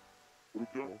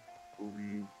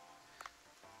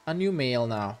 A new mail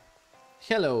now.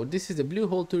 Hello, this is the Blue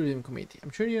Hole Tourism Committee. I'm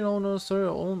sure you know no story of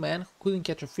an old man who couldn't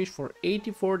catch a fish for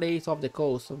 84 days off the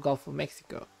coast of Gulf of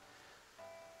Mexico.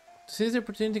 To seize the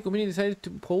opportunity, the committee decided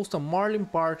to host a marlin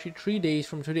party 3 days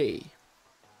from today.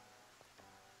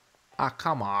 Ah,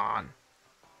 come on.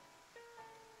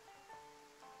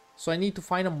 So I need to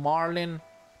find a marlin,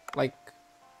 like,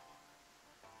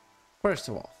 first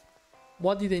of all,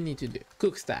 what did I need to do?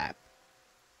 Cook stab.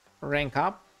 Rank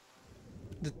up.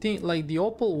 The thing, like, the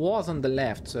opal was on the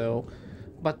left, so,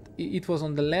 but it was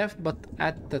on the left, but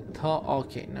at the top.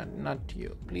 Okay, not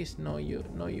you. Please, no you,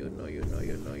 no you, no you, no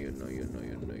you, no you, no you, no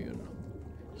you, no you, no.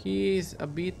 He is a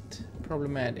bit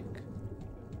problematic.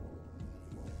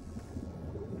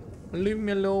 Leave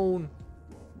me alone.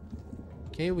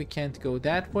 Okay, we can't go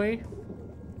that way.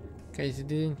 Guys, it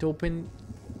didn't open.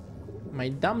 My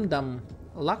dumb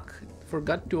luck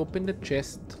forgot to open the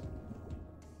chest.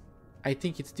 I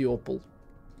think it's the opal.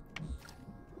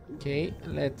 Okay,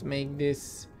 let's make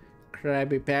this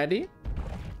Krabby Patty.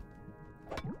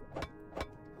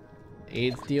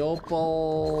 It's the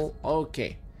opal.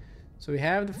 Okay, so we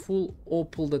have the full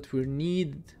opal that we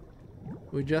need.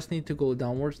 We just need to go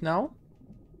downwards now.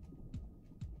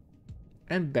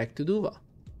 And back to Duva.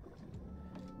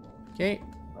 Okay.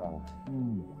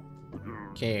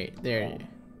 Okay, there.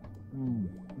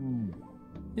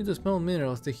 Need to smell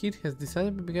minerals. The heat has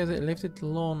decided because I left it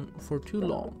alone for too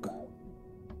long.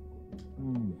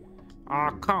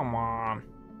 Ah, come on.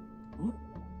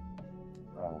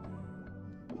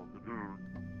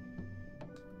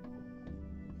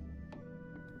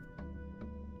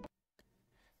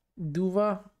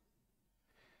 Duva,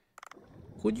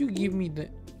 could you give me the...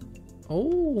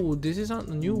 Oh, this is a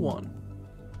new one.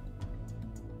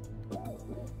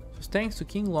 So thanks to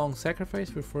King Long's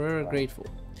sacrifice, we're forever grateful.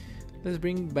 Let's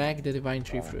bring back the divine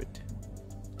tree fruit.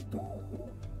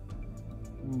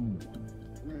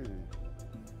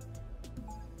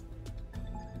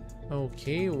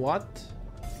 Okay, what?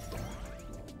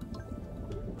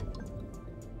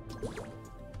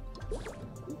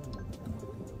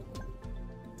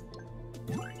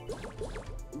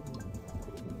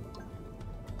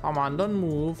 Come on, don't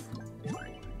move.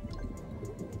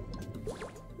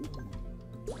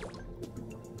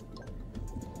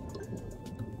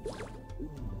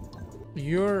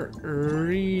 You're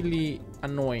really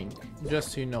annoying,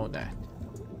 just so you know that.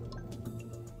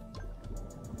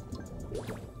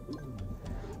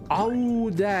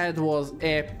 Oh, that was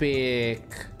epic.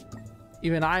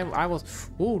 Even I was...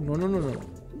 Oh, no, no, no, no.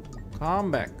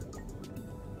 Come back.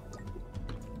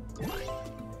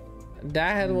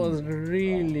 That was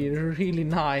really, really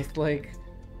nice. Like...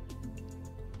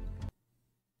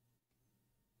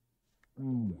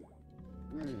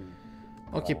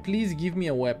 Okay, please give me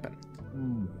a weapon.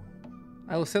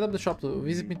 I will set up the shop to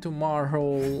visit me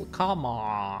tomorrow. Come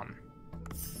on.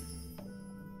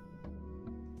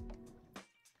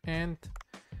 And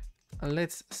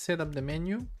let's set up the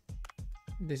menu.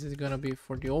 This is gonna be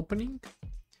for the opening.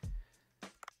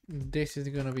 This is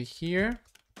gonna be here.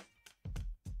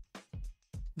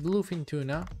 Bluefin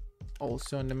tuna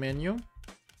also on the menu.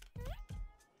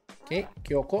 Okay,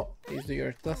 Kyoko, please do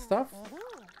your stuff.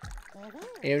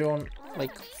 Everyone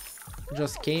like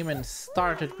just came and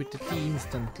started with the tea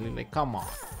instantly. Like, come on.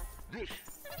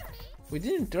 We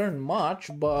didn't earn much,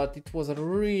 but it was a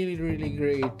really, really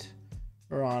great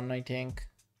run, I think.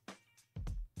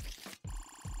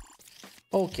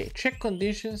 Okay, check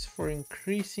conditions for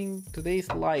increasing today's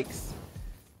likes.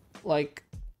 Like,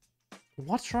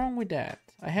 what's wrong with that?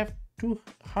 I have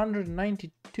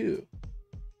 292.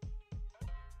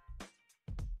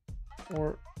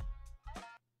 Or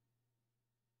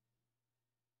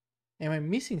am I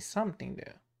missing something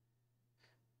there?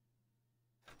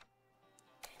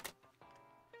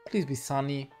 Please be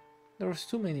sunny. There was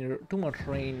too much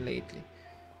rain lately.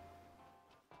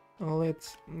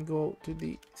 Let's go to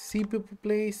the sea people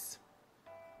place.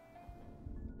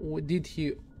 Or did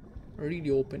he really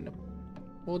open up?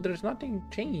 Oh, there's nothing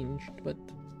changed, but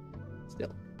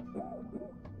still.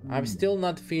 I'm still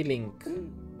not feeling.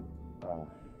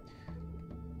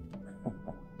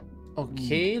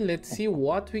 Okay, let's see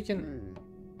what we can...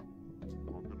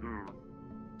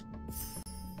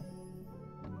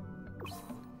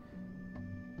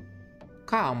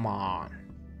 Come on.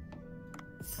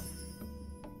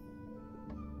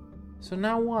 So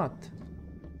now what?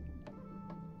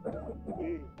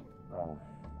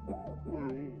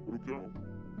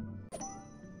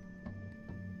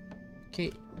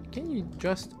 Okay, can you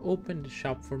just open the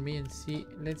shop for me and see?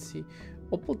 Let's see.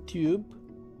 Opal tube.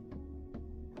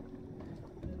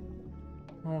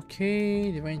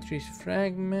 Okay, divine trees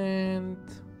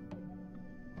fragment.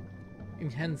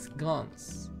 Enhanced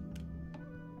guns.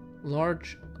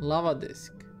 Large lava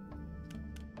disc.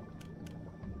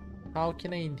 How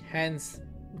can I enhance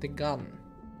the gun?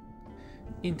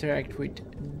 Interact with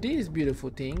this beautiful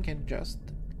thing and just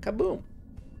kaboom!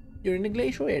 You're in the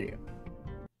glacial area.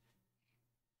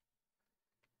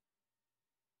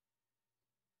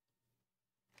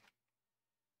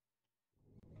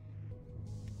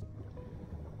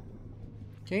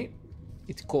 Okay,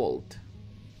 it's cold.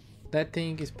 That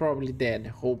thing is probably dead,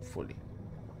 hopefully.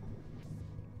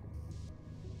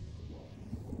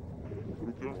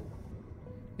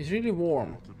 It's really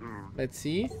warm. Let's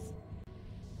see.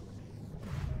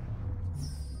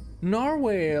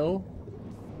 Narwhale.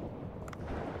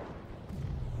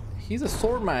 He's a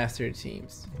sword master, it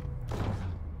seems.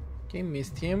 Okay,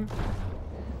 missed him.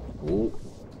 Ooh.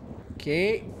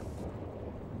 Okay.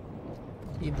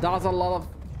 He does a lot of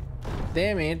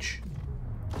damage.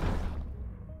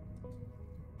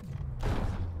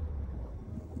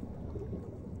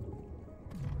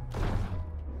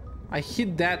 I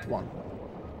hit that one.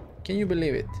 Can you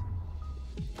believe it?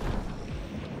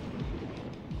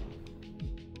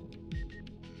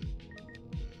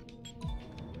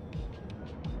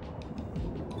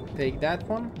 Take that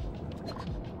one.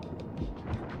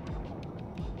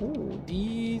 Ooh,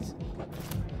 these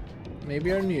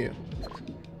maybe are new.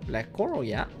 Black coral,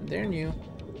 yeah, they're new.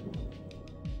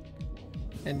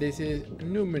 And this is a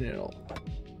new mineral.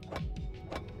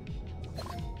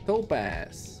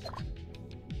 Topaz.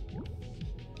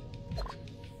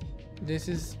 This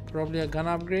is probably a gun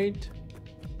upgrade.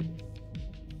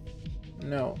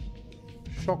 No.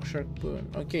 Shock shark boon.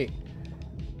 Okay.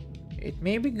 It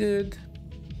may be good.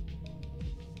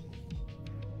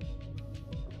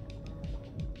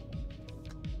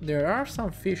 There are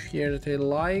some fish here that I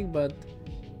like, but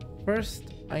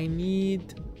first I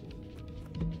need...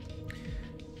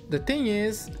 The thing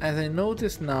is, as I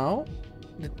notice now,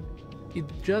 that it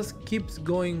just keeps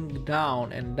going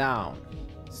down and down.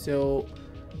 So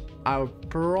I'll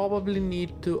probably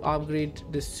need to upgrade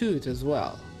the suit as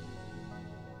well.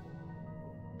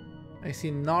 I see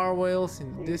narwhals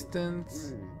in the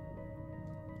distance.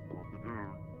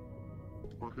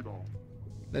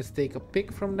 Let's take a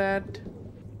pic from that.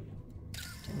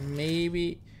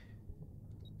 Maybe...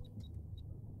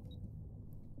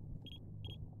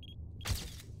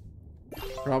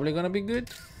 Probably gonna be good.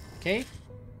 Okay.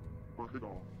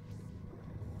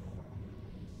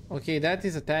 Okay, that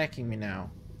is attacking me now.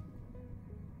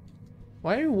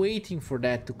 Why are you waiting for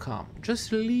that to come?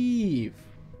 Just leave.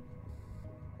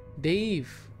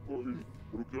 Dave.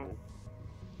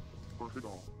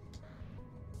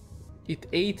 It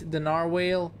ate the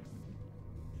narwhal.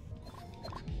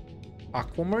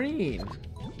 Aquamarine.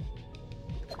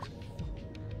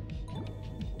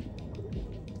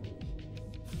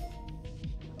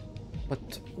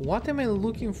 But what am I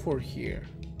looking for here?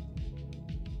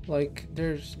 Like,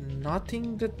 there's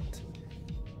nothing that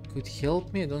could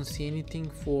help me. I don't see anything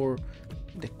for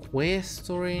the quest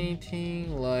or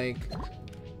anything. Like,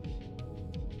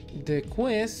 the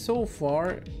quest so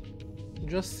far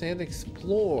just said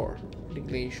explore the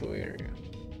glacial area.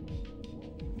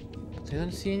 But I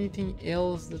don't see anything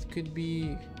else that could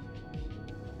be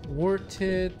worth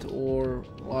it, or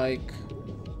like...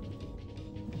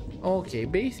 Okay,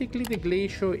 basically the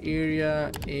glacial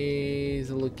area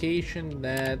is a location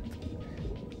that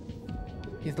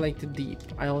is like the deep.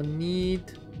 I'll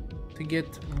need to get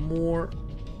more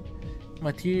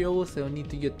materials, I'll need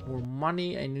to get more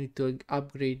money, I need to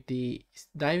upgrade the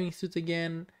diving suit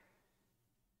again.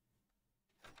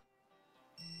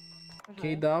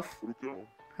 Okay, Duff.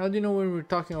 How do you know when we're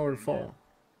talking over the phone?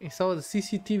 I saw the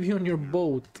CCTV on your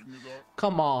boat.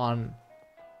 Come on.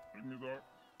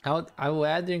 I will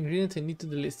add the ingredients I need to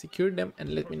the list. Secure them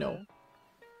and let me know.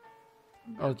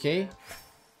 Okay.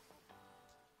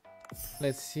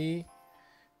 Let's see.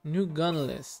 New gun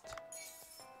list.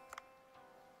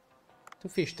 To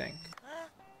fish tank.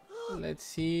 Let's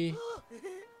see.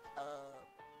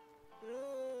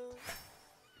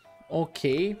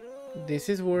 Okay. This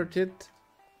is worth it.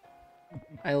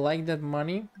 I like that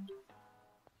money.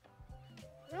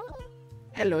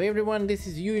 Hello everyone, this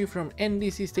is Yui from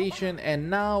NDC Station, and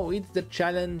now it's the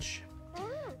challenge.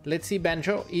 Let's see,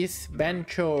 Bancho. Is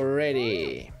Bancho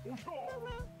ready?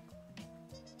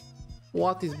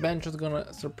 What is Bancho's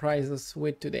gonna surprise us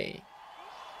with today?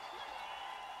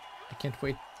 I can't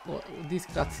wait. Well, these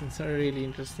cutscenes are really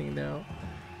interesting though.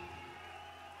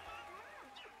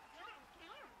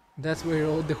 That's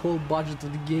where the whole budget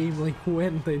of the game like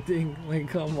went, I think. Like,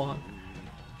 come on.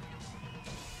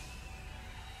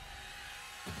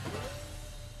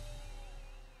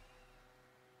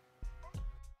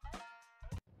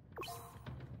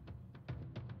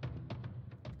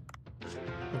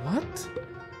 What?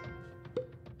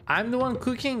 I'm the one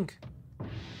cooking.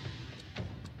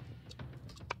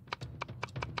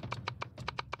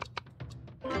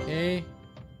 Okay.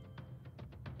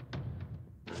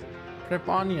 Prep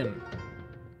onion.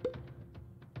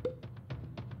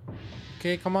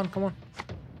 Okay, come on, come on.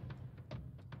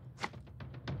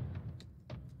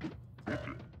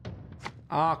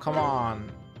 Ah, come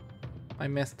on. I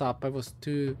messed up. I was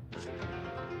too...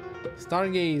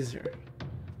 Stargazer.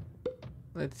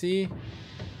 Let's see.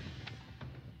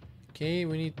 Okay,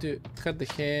 we need to cut the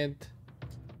head.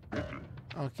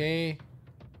 Okay.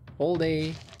 All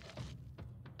day.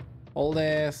 All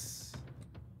this.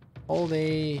 All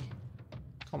day.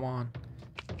 Come on.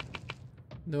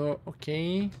 No,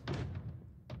 okay.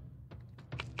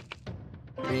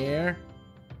 There.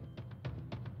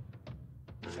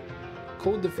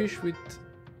 Coat the fish with...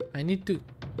 I need to...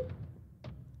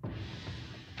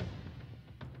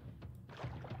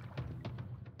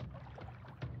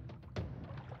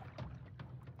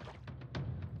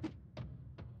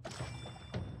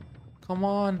 Come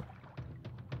on.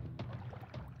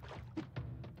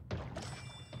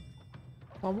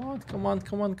 Come on, come on,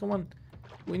 come on, come on.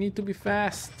 We need to be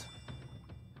fast.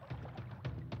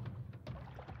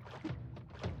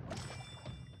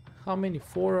 How many?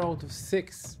 4 out of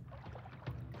 6.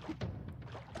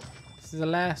 This is the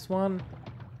last one.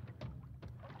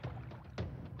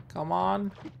 Come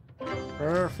on.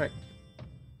 Perfect.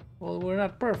 Well, we're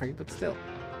not perfect, but still.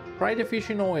 Fry the fish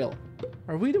in oil.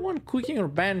 Are we the one cooking or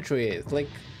Bancho is? Like...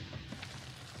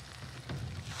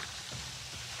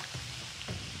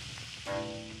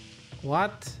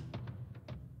 What?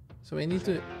 So we need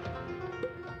to...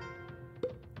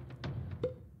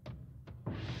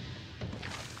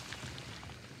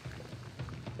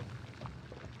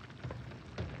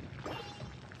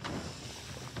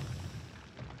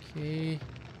 Okay.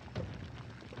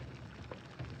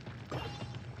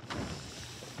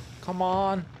 Come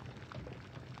on.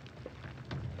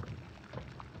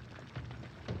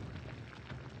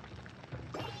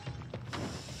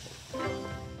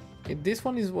 Okay, this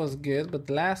one was good, but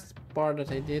the last part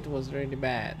that I did was really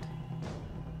bad.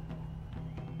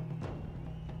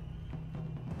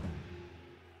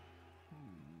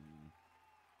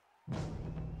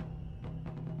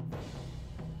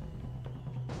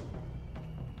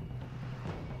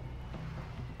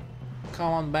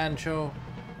 Come on, Bancho.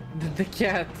 The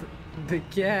cat. The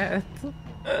cat.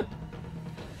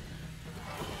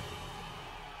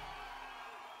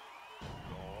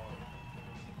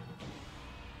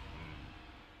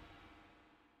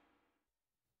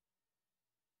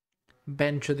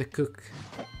 Bancho the cook.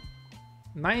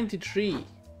 93.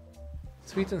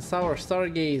 Sweet and sour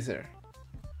stargazer.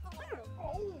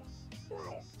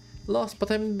 Lost,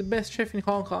 but I'm the best chef in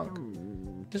Hong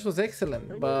Kong. This was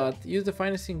excellent, but use the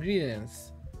finest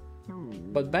ingredients.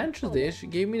 But Bancho's dish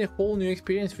gave me a whole new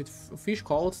experience with fish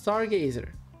called stargazer.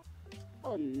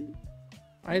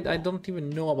 I don't even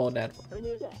know about that one.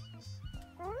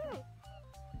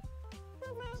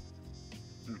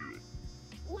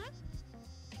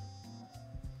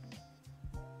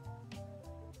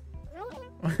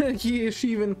 She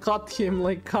even cut him,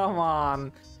 like, come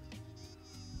on.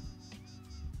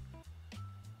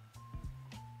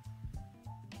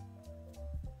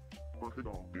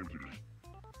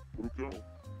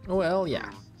 Well, yeah.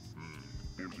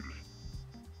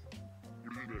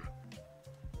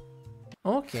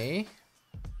 Okay.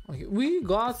 Okay, we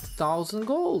got 1,000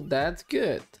 gold. That's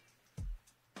good.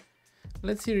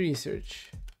 Let's see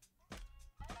research.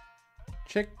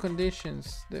 Check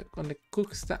conditions on the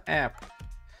Cooksta app.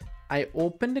 I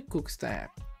opened the Cooksta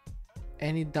app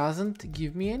and it doesn't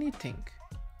give me anything.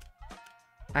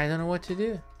 I don't know what to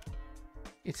do.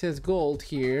 It says gold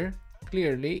here.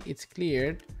 Clearly, it's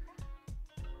cleared.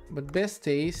 But best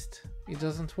taste, it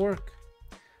doesn't work.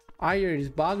 Either it's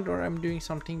bugged or I'm doing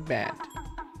something bad.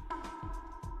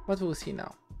 But we'll see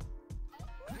now.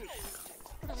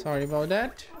 Sorry about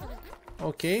that.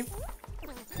 Okay.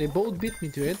 They both beat me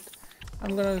to it.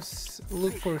 I'm gonna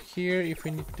look for here if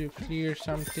we need to clear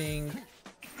something.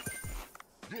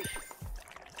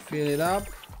 Fill it up.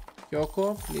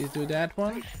 Kyoko, please do that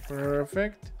one.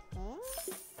 Perfect.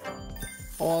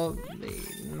 All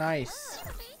nice.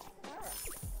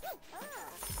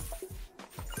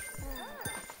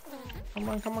 Come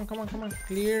on, come on, come on, come on.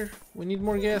 Clear. We need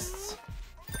more guests.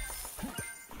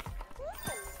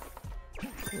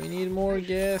 We need more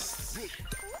guests.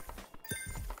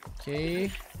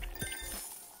 Okay.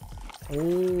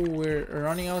 Oh, we're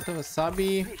running out of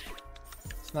wasabi.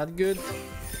 It's not good.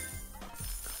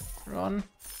 Run.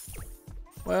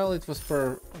 Well, it was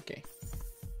okay.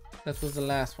 That was the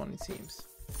last one, it seems.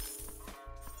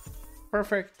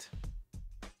 Perfect.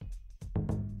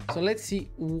 So let's see,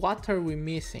 what are we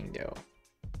missing though?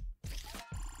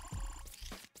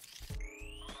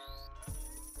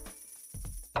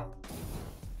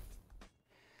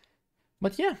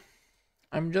 But yeah,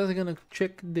 I'm just gonna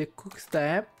check the Cooksta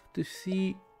app to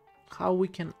see how we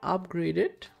can upgrade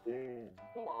it.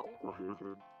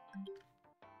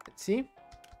 Let's see.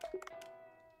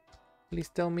 Please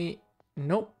tell me,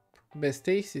 nope, best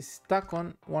taste is stuck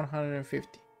on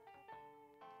 150.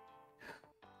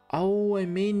 Oh, I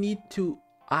may need to,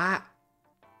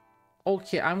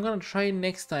 okay, I'm gonna try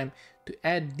next time to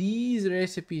add these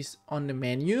recipes on the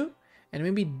menu, and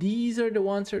maybe these are the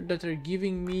ones that are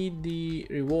giving me the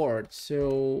rewards,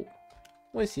 so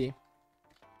we'll see.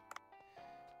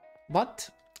 But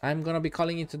I'm gonna be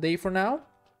calling it a day for now.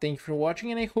 Thank you for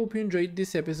watching, and I hope you enjoyed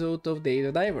this episode of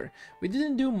Data Diver. We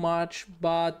didn't do much,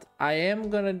 but I am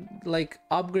gonna like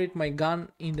upgrade my gun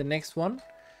in the next one.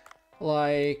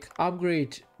 Like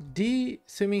upgrade the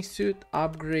swimming suit,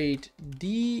 upgrade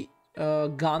the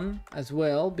gun as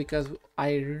well, because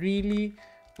I really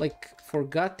like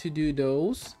forgot to do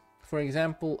those. For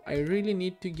example, I really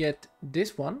need to get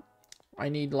this one. I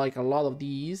need like a lot of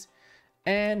these,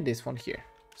 and this one here.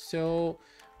 So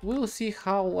we'll see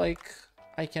how like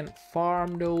I can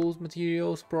farm those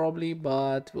materials probably,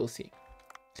 but we'll see.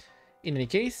 In any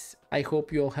case, I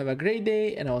hope you all have a great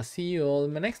day and I'll see you all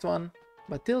in the next one.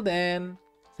 But till then,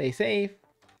 stay safe.